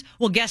arms.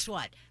 Well, guess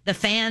what? The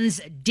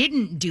fans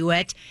didn't do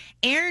it.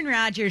 Aaron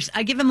Rodgers,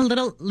 I give him a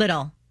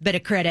little bit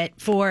of credit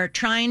for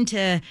trying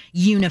to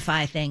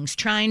unify things,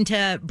 trying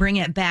to bring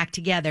it back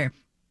together.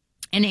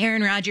 And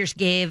Aaron Rodgers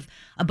gave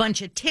a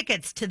bunch of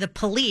tickets to the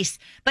police.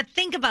 But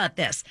think about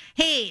this.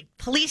 Hey,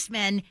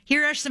 policemen,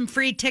 here are some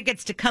free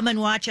tickets to come and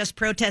watch us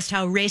protest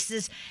how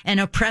racist and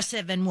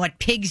oppressive and what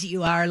pigs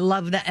you are.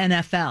 Love the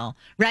NFL.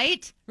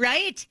 Right?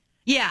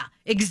 Yeah,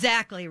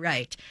 exactly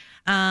right.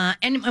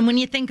 And when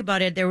you think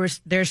about it,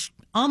 there's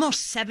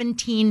almost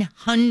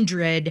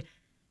 1,700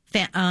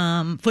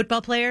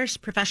 football players,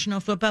 professional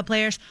football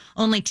players.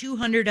 Only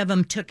 200 of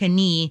them took a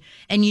knee.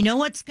 And you know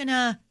what's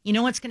gonna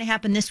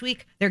happen this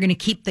week? They're gonna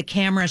keep the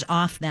cameras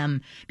off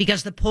them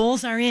because the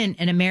polls are in,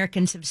 and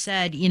Americans have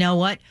said, you know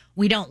what?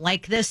 We don't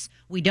like this.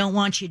 We don't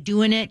want you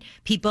doing it.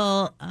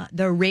 People,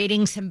 the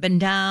ratings have been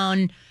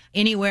down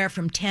anywhere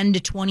from 10 to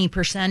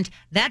 20%.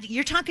 That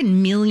you're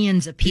talking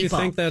millions of people.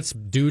 Do you think that's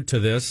due to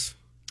this?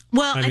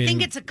 Well, I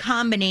think it's a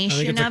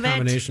combination of it. A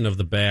combination of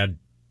the bad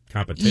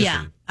competition.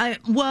 Yeah.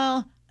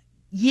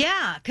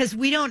 Yeah, because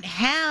we don't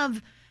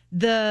have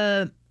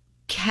the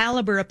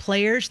caliber of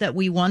players that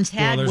we once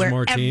had. Well,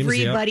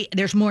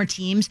 There's more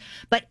teams,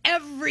 but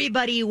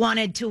everybody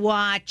wanted to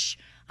watch.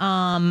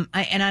 And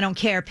I don't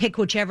care. Pick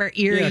whichever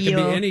era it could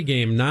be any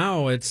game.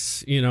 Now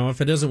it's if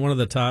it isn't one of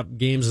the top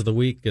games of the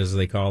week, as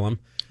they call them.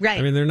 Right.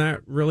 I mean, they're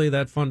not really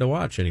that fun to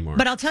watch anymore.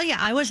 But I'll tell you,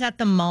 I was at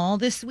the mall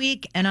this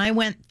week, and I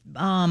went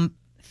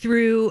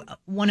through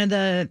one of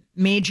the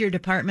major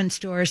department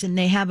stores, and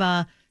they have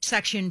a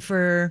section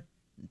for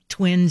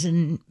Twins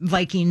and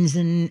Vikings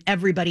and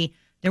everybody.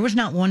 There was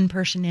not one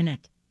person in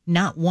it.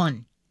 Not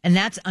one. And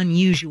that's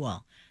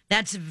unusual.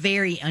 That's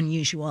very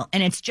unusual.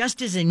 And it's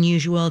just as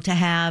unusual to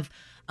have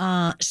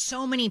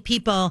so many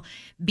people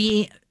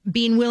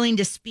being willing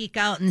to speak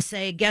out and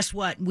say, guess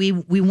what? We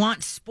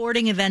want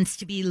sporting events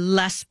to be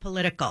less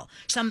political.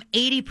 Some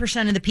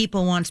 80% of the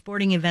people want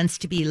sporting events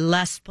to be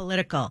less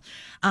political.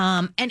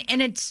 And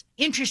it's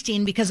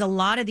interesting because a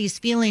lot of these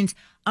feelings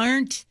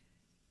aren't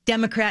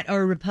Democrat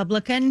or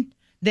Republican.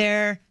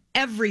 They're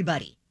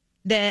everybody.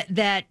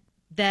 That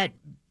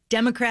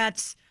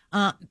Democrats,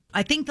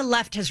 I think the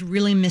left has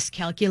really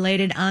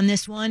miscalculated on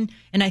this one.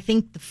 And I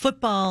think the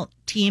football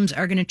teams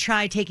are going to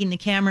try taking the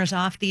cameras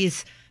off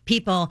these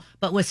people.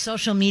 But with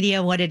social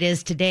media, what it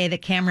is today, the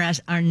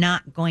cameras are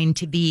not going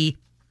to be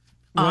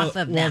off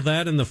of them. Well,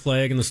 that and the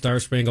flag and the Star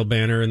Spangled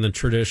Banner and the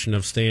tradition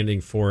of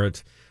standing for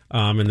it,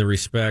 and the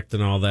respect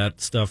and all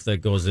that stuff that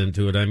goes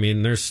into it. I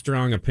mean, there's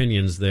strong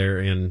opinions there.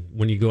 And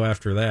when you go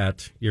after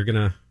that, you're going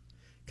to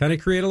kind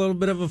of create a little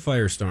bit of a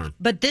firestorm.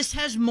 But this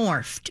has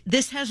morphed.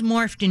 This has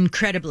morphed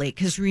incredibly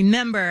because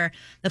remember,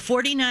 the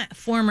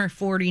former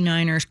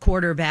 49ers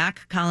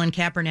quarterback, Colin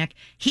Kaepernick,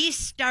 he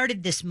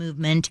started this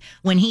movement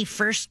when he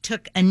first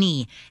took a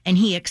knee, and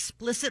he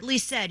explicitly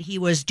said he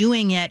was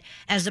doing it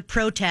as a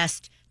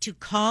protest to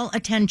call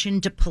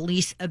attention to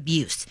police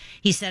abuse.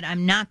 He said,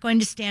 I'm not going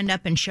to stand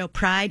up and show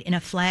pride in a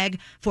flag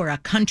for a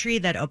country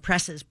that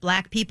oppresses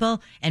black people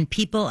and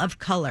people of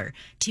color.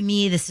 To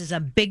me, this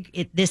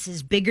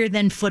is bigger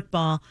than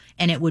football,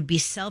 and it would be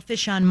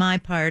selfish on my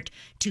part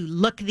to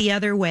look the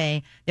other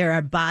way. There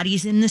are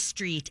bodies in the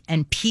street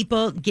and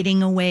people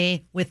getting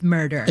away with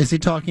murder. Is he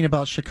talking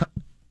about Chicago?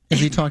 Is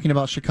he talking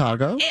about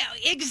Chicago?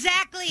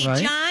 Exactly,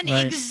 Right, John.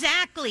 right.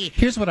 Exactly.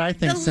 Here's what I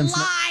think. The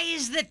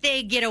lies that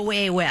they get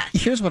away with.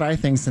 Here's what I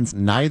think. Since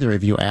neither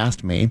of you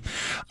asked me,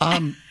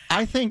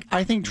 I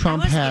think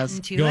Trump has.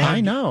 Go ahead.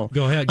 I know.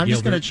 Go ahead, I'm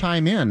just Gilbert. going to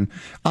chime in.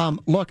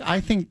 Look,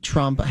 I think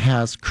Trump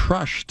has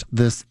crushed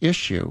this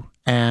issue.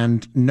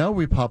 And no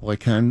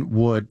Republican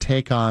would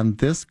take on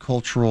this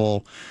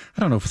cultural. I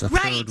don't know if it's a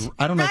Right, third.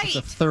 I don't know if it's a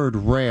right. third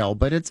rail,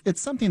 but it's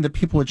something that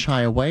people would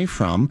shy away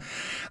from.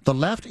 The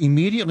left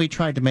immediately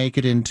tried to make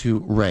it into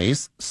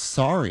race.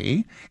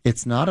 Sorry,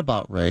 it's not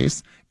about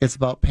race. It's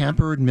about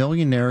pampered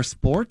millionaire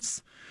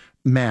sports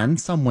men,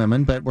 some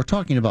women, but we're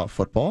talking about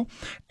football.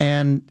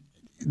 And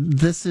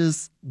this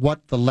is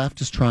what the left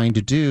is trying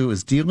to do,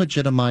 is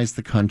delegitimize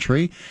the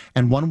country.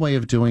 And one way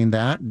of doing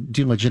that,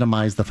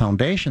 delegitimize the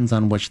foundations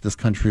on which this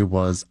country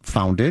was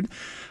founded.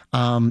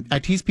 I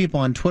tease people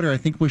on Twitter, I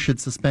think we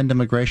should suspend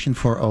immigration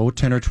for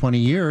 10 or 20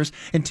 years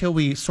until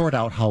we sort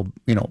out how,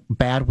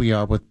 bad we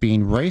are with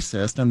being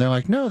racist. And they're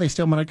like, no, they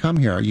still want to come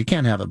here. You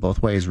can't have it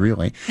both ways,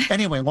 really.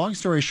 Anyway, long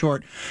story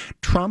short,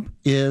 Trump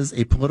is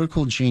a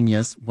political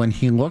genius when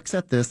he looks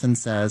at this and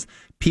says,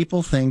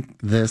 people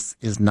think this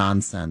is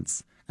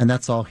nonsense. And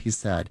that's all he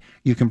said.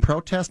 You can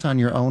protest on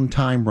your own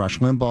time. Rush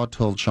Limbaugh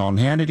told Sean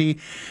Hannity,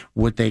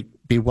 would they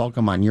be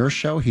welcome on your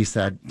show? He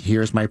said,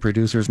 here's my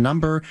producer's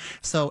number.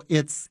 So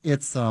it's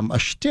a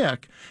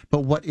shtick,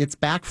 but it's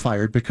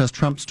backfired because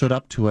Trump stood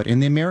up to it.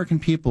 And the American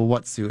people,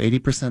 Sue,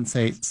 80%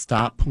 say,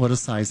 stop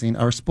politicizing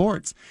our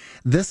sports.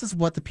 This is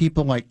what the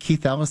people like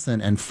Keith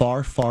Ellison and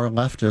far, far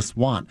leftists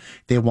want.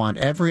 They want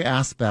every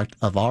aspect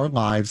of our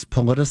lives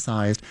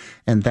politicized,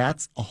 and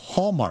that's a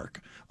hallmark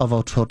of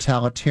a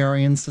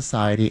totalitarian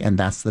society, and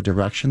that's the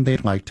direction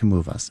they'd like to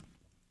move us.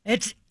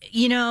 It's,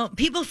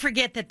 people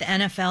forget that the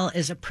NFL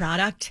is a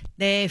product.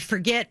 They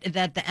forget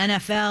that the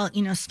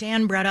NFL,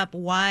 Stan brought up,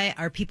 why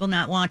are people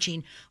not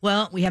watching?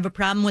 Well, we have a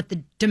problem with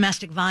the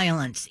domestic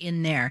violence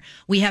in there.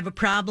 We have a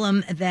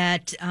problem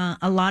that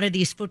a lot of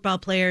these football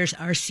players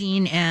are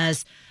seen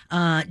as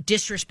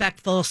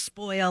disrespectful,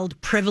 spoiled,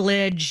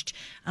 privileged.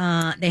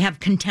 They have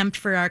contempt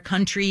for our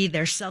country.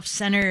 They're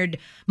self-centered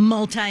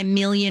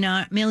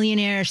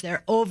millionaires.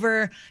 They're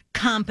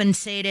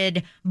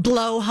overcompensated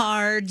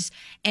blowhards.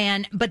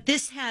 But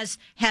this has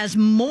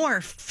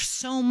morphed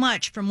so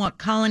much from what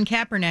Colin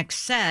Kaepernick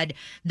said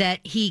that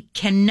he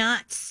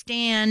cannot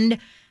stand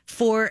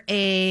for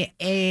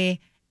he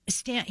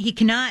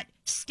cannot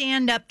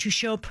stand up to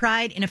show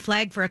pride in a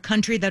flag for a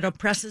country that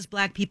oppresses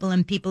black people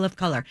and people of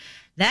color.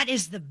 That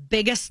is the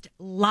biggest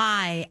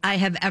lie I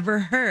have ever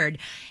heard.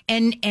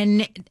 And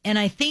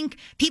I think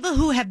people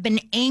who have been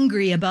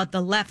angry about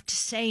the left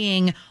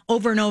saying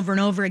over and over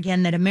and over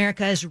again that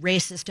America is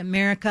racist,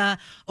 America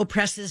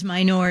oppresses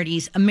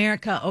minorities,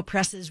 America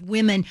oppresses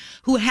women,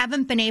 who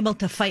haven't been able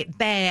to fight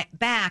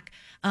back,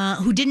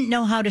 who didn't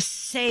know how to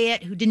say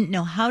it, who didn't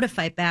know how to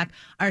fight back,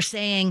 are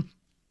saying,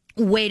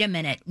 wait a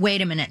minute.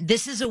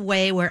 This is a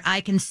way where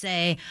I can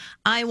say,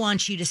 I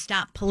want you to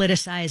stop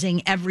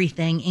politicizing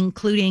everything,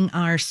 including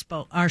our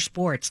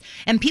sports.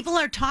 And people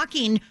are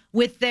talking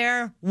with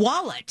their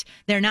wallet.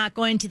 They're not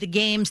going to the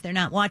games. They're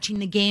not watching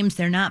the games.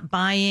 They're not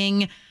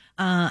buying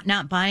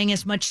not buying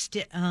as much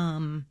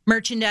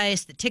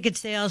merchandise. The ticket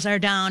sales are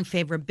down.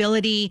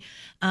 Favorability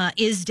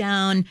is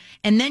down.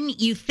 And then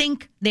you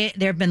think there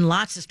have been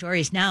lots of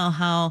stories now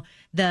how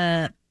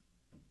the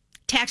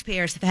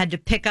taxpayers have had to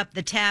pick up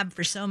the tab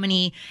for so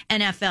many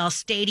NFL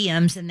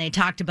stadiums, and they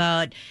talked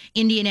about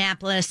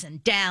Indianapolis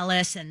and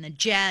Dallas and the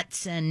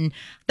Jets and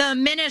the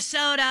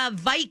Minnesota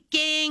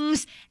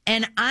Vikings.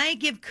 And I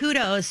give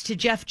kudos to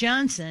Jeff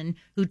Johnson,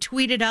 who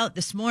tweeted out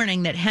this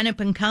morning that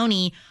Hennepin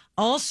County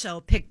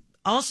also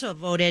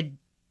voted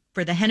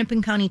for the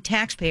Hennepin County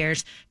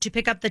taxpayers to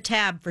pick up the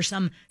tab for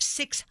some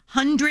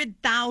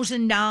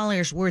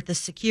 $600,000 worth of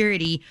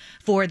security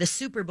for the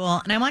Super Bowl.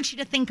 And I want you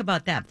to think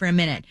about that for a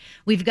minute.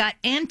 We've got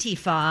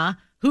Antifa,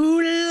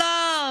 who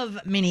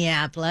love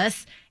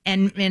Minneapolis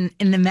and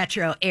in the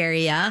metro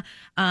area.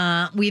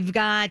 We've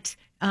got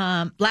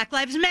Black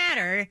Lives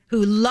Matter,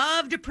 who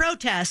love to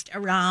protest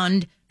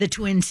around the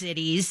Twin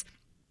Cities.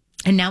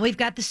 And now we've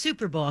got the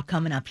Super Bowl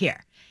coming up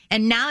here.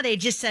 And now they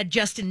just said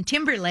Justin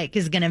Timberlake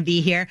is going to be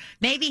here.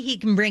 Maybe he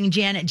can bring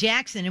Janet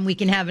Jackson and we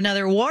can have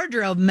another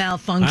wardrobe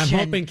malfunction.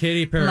 I'm hoping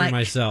Katy Perry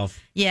myself.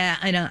 Yeah,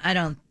 I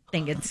don't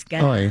think it's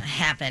going to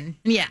happen.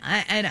 Yeah,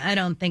 I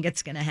don't think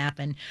it's going to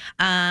happen.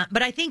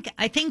 But I think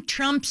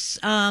Trump's,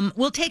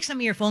 we'll take some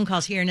of your phone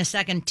calls here in a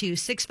second to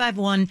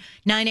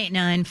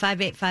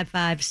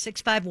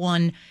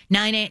 651-989-5855,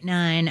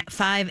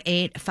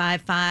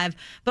 651-989-5855.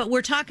 But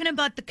we're talking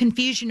about the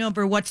confusion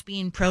over what's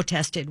being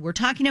protested. We're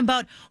talking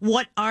about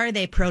what are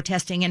they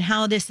protesting and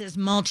how this has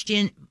morphed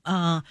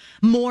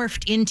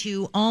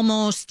into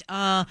almost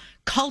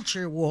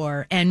culture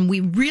war. And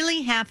we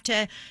really have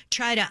to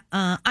try to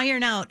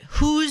iron out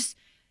who's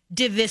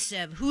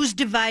divisive, who's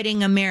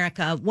dividing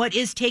America, what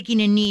is taking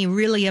a knee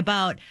really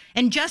about.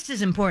 And just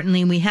as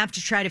importantly, we have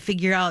to try to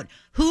figure out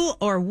who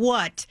or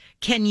what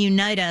can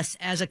unite us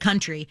as a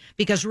country.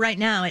 Because right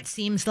now it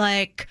seems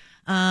like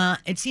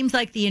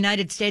the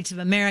United States of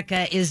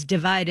America is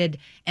divided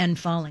and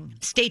falling.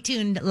 Stay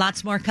tuned.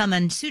 Lots more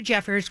coming. Sue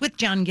Jeffers with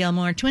John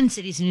Gilmore, Twin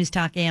Cities News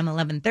Talk AM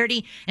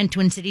 1130 and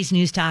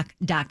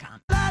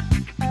TwinCitiesNewsTalk.com.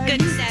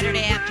 Good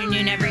Saturday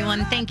afternoon,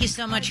 everyone. Thank you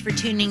so much for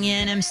tuning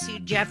in. I'm Sue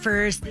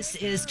Jeffers. This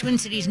is Twin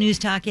Cities News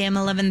Talk AM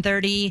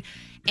 1130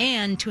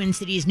 and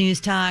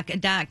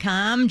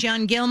TwinCitiesNewsTalk.com.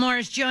 John Gilmore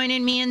is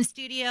joining me in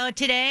studio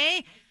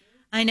today.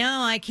 I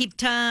know. I keep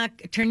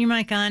turn your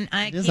mic on.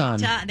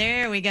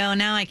 There we go.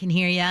 Now I can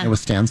hear you. It was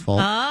Stan's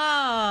fault.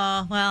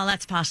 Oh, well,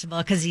 that's possible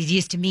because he's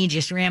used to me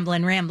just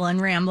rambling away.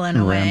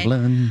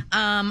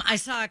 I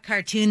saw a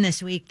cartoon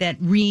this week that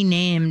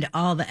renamed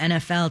all the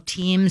NFL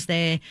teams.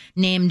 They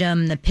named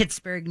them the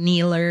Pittsburgh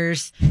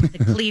Kneelers,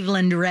 the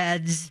Cleveland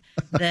Reds,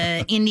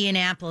 the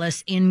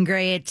Indianapolis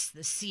Ingrates,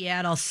 the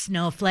Seattle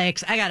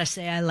Snowflakes. I got to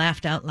say, I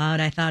laughed out loud.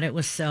 I thought it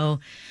was so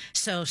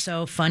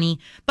funny.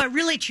 But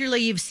really,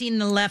 truly, you've seen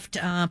the left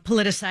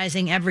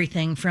politicizing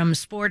everything from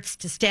sports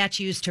to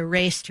statues to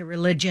race to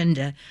religion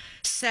to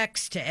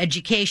sex to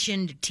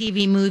education to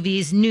TV,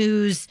 movies,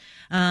 news,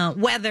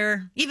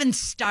 weather, even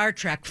Star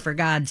Trek, for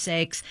God's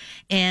sakes.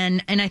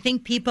 And I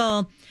think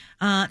people,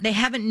 they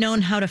haven't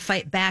known how to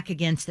fight back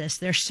against this.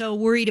 They're so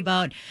worried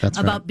about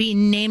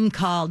being name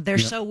called. They're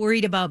so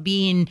worried about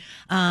being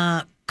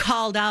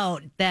called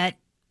out that.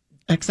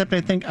 Except I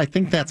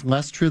think that's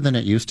less true than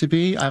it used to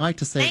be. I like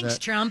to say Thanks,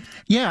 Trump.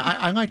 Yeah,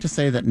 I like to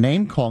say that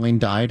name calling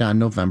died on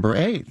November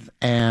 8th.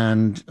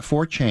 And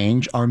for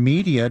change, our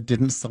media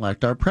didn't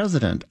select our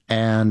president.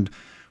 And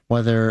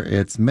whether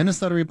it's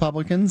Minnesota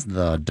Republicans,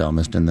 the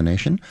dumbest in the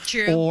nation,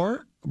 True.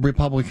 Or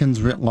Republicans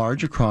writ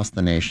large across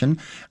the nation,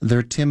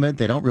 they're timid,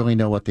 they don't really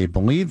know what they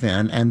believe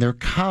in, and they're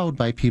cowed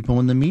by people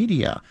in the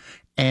media.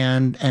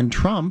 And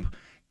Trump,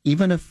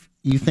 even if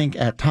you think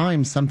at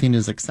times something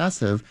is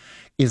excessive,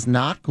 is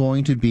not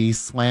going to be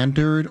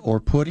slandered or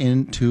put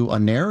into a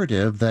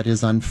narrative that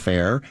is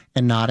unfair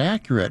and not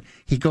accurate.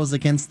 He goes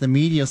against the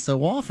media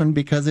so often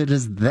because it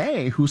is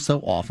they who so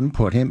often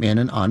put him in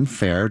an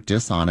unfair,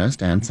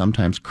 dishonest, and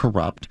sometimes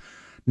corrupt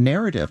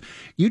narrative.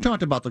 You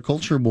talked about the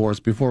culture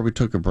wars before we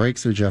took a break,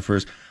 Sue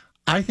Jeffers.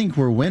 I think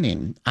we're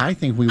winning. I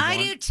think we won.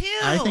 I do too.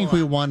 I think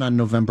we won on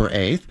November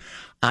 8th.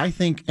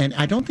 And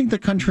I don't think the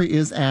country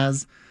is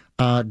as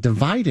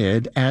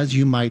divided as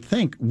you might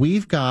think.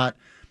 We've got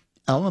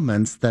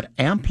elements that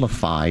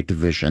amplify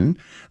division,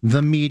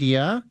 the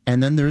media,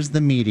 and then there's the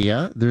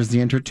media, there's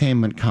the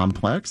entertainment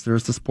complex,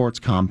 there's the sports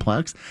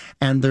complex,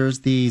 and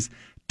there's these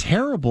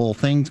terrible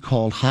things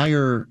called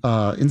higher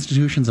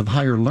institutions of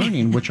higher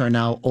learning, which are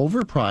now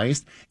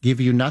overpriced,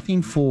 give you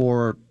nothing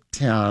for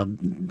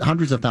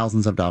hundreds of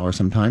thousands of dollars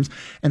sometimes.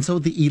 And so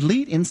the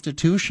elite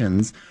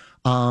institutions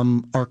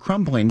are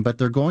crumbling, but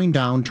they're going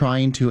down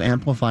trying to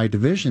amplify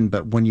division.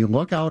 But when you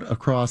look out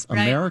across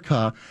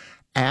America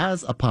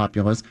as a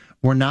populace,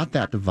 we're not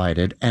that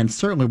divided, and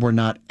certainly we're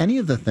not any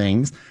of the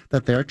things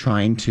that they're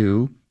trying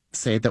to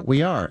say that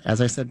we are.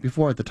 As I said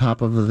before at the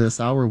top of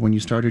this hour when you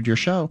started your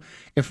show,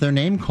 if they're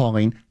name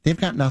calling, they've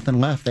got nothing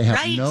left. They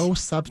have no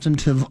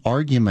substantive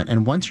argument.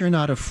 And once you're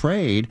not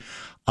afraid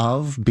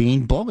of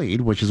being bullied,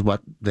 which is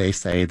what they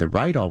say the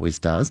right always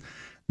does,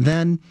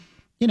 then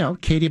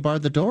Katie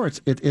barred the door.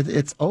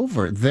 It's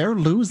over. They're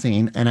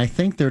losing, and I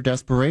think their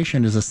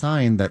desperation is a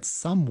sign that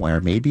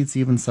somewhere, maybe it's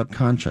even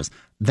subconscious,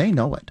 they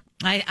know it.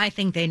 I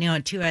think they know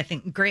it too. I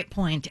think great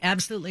point.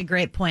 Absolutely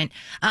great point.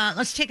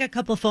 Let's take a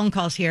couple phone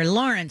calls here.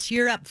 Lawrence,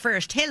 you're up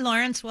first. Hey,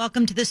 Lawrence,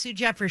 welcome to the Sue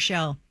Jeffers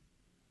Show.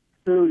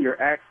 Sue,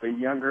 you're actually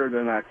younger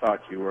than I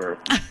thought you were.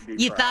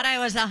 You thought I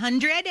was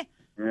 100?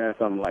 Yeah,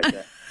 something like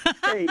that.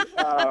 Hey,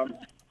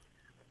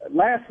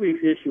 last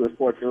week's issue of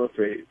Sports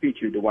Illustrated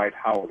featured Dwight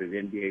Howard, an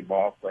NBA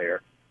ball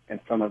player, and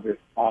some of his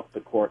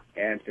off-the-court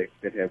antics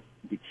that have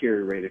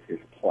deteriorated his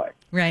play.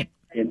 Right.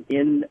 And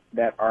in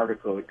that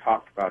article, it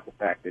talked about the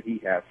fact that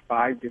he has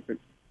 5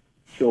 different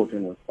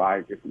children with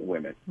 5 different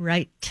women.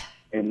 Right.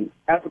 And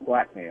as a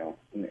black male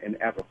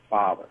and as a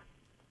father,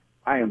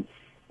 I am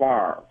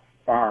far,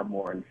 far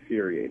more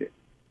infuriated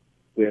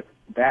with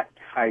that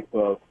type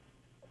of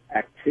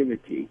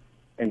activity.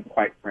 And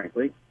quite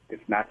frankly,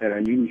 it's not that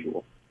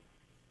unusual.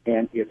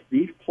 And it's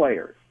these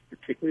players,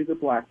 particularly the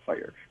black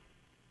players,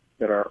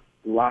 that are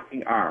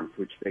locking arms,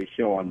 which they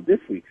show on this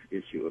week's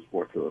issue of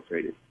Sports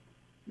Illustrated,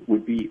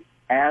 would be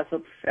as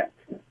upset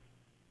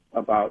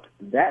about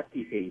that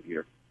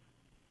behavior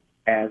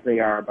as they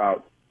are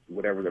about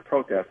whatever they're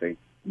protesting.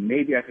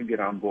 Maybe I could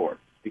get on board.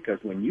 Because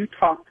when you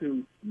talk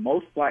to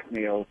most black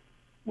males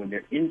when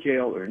they're in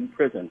jail or in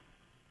prison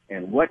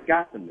and what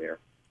got them there,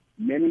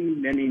 many,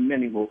 many,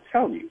 many will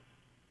tell you,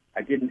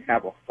 I didn't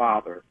have a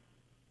father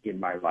in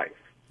my life.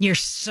 You're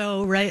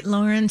so right,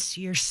 Lawrence.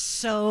 You're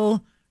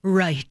so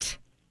right.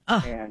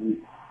 Oh.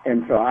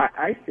 And so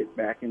I sit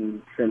back,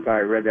 and since I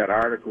read that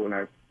article and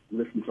I've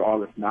listened to all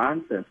this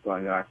nonsense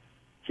going on,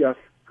 just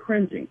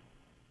cringing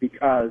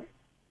because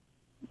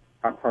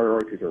our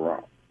priorities are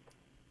wrong.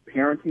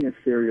 Parenting is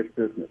serious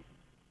business.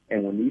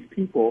 And when these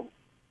people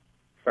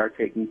start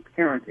taking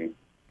parenting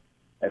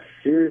as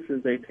serious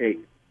as they take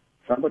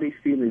somebody's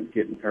feelings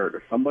getting hurt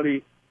or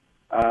somebody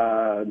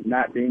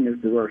not being as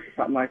diverse or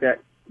something like that,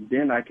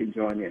 then I can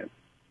join in.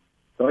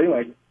 So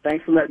anyway,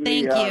 thanks for letting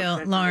me. Thank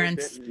you,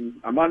 Lawrence.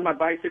 I'm on my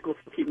bicycle,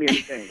 so keep me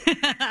entertained.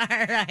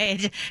 All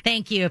right.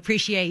 Thank you.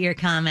 Appreciate your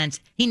comments.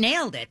 He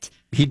nailed it.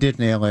 He did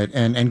nail it,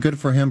 and good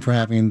for him for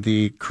having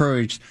the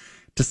courage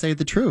to say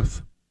the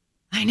truth.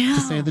 I know.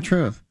 To say the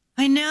truth.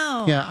 I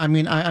know. Yeah, I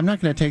mean, I'm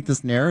not going to take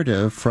this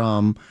narrative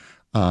from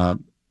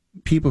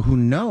people who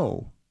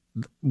know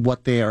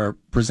what they are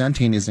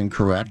presenting is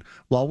incorrect.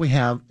 While we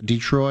have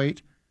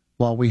Detroit,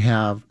 while we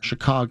have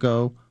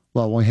Chicago,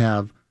 while we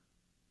have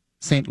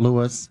St.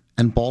 Louis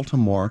and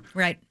Baltimore,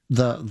 right?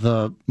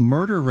 The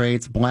murder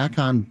rates, black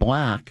on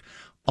black,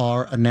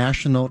 are a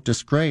national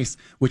disgrace,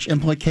 which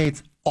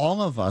implicates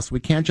all of us.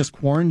 We can't just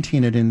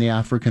quarantine it in the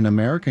African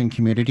American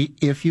community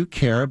if you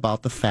care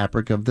about the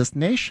fabric of this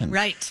nation.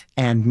 Right.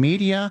 And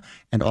media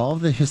and all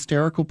of the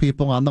hysterical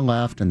people on the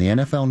left and the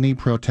NFL knee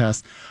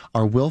protests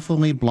are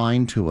willfully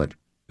blind to it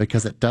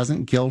because it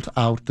doesn't guilt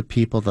out the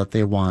people that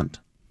they want.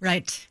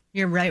 Right.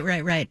 You're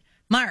right.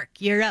 Mark,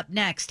 you're up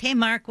next. Hey,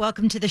 Mark,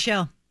 welcome to the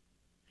show.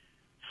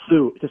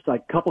 Sue, just a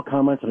couple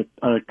comments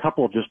on a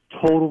couple of just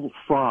total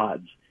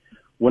frauds.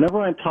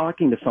 Whenever I'm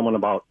talking to someone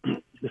about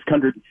this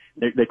country,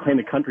 they claim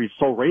the country is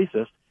so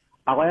racist,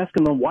 I'll ask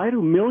them, why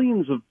do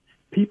millions of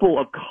people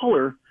of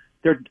color,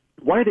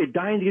 why are they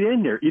dying to get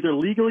in there, either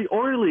legally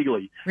or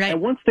illegally? Right.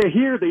 And once they're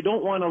here, they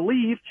don't want to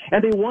leave,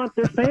 and they want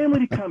their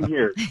family to come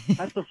here.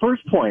 That's the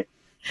first point.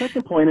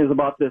 Second point is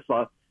about this,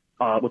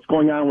 what's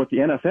going on with the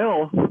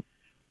NFL.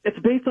 It's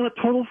based on a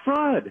total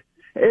fraud.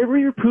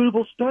 Every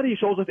reputable study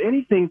shows, if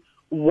anything,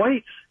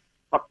 whites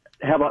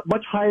have a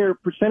much higher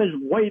percentage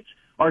of whites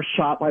are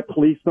shot by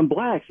police than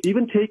blacks,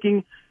 even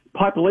taking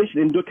population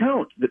into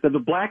account. The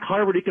black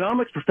Harvard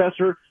economics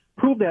professor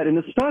proved that in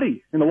a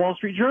study in the Wall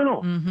Street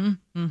Journal.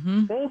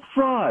 Both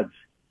frauds.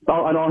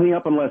 I'll hang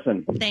up and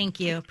listen. Thank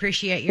you.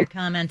 Appreciate your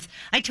comments.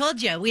 I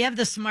told you, we have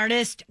the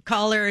smartest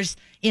callers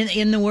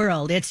in the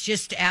world. It's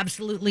just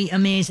absolutely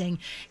amazing.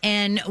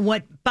 And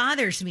what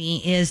bothers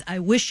me is I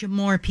wish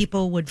more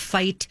people would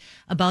fight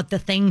about the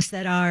things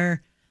that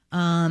are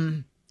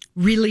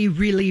really,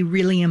 really,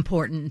 really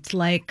important,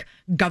 like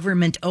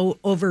government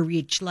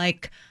overreach,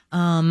 like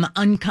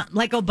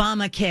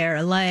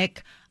Obamacare,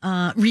 like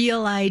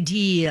Real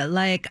ID,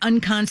 like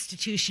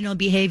unconstitutional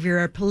behavior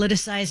or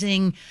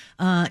politicizing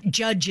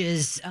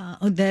judges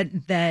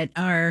that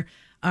are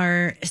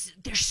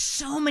there's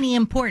so many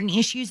important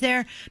issues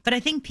there, but I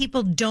think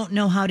people don't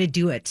know how to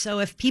do it. So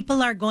if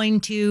people are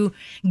going to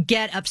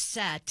get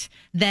upset,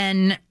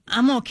 then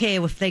I'm okay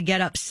if they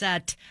get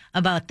upset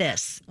about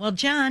this. Well,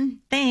 John,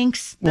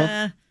 thanks.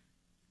 Yeah,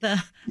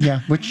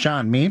 which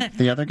John? Me?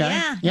 The other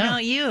guy? Yeah. No,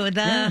 you.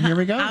 Here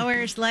we go.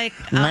 Hours like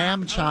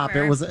lamb chop.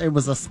 over. It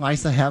was a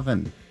slice of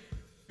heaven.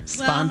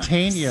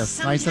 Spontaneous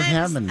slice of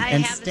heaven.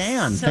 And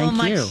Stan, so thank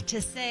you. much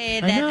to say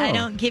that I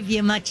don't give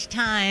you much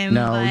time.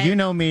 No, but, you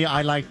know me.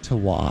 I like to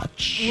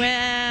watch.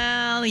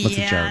 Well, What's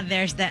yeah,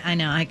 there's that. I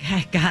know. I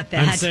got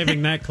that. I'm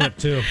saving that clip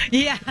too.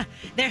 Yeah,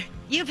 there.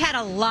 You've had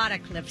a lot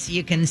of clips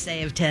you can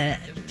save to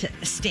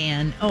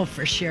Stan. Oh,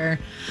 for sure.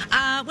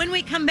 When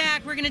we come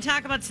back, we're going to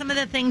talk about some of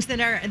the things that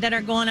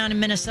are going on in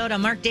Minnesota.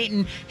 Mark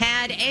Dayton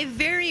had a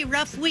very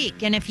rough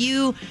week, and if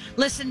you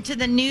listened to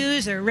the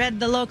news or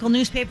read the local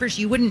newspapers,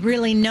 you wouldn't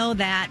really know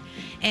that.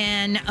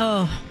 And,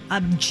 a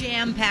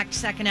jam-packed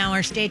second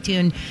hour. Stay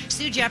tuned.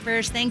 Sue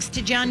Jeffers, thanks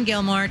to John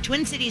Gilmore,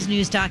 Twin Cities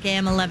News Talk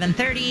AM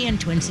 1130 and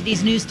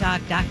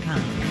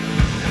TwinCitiesNewsTalk.com.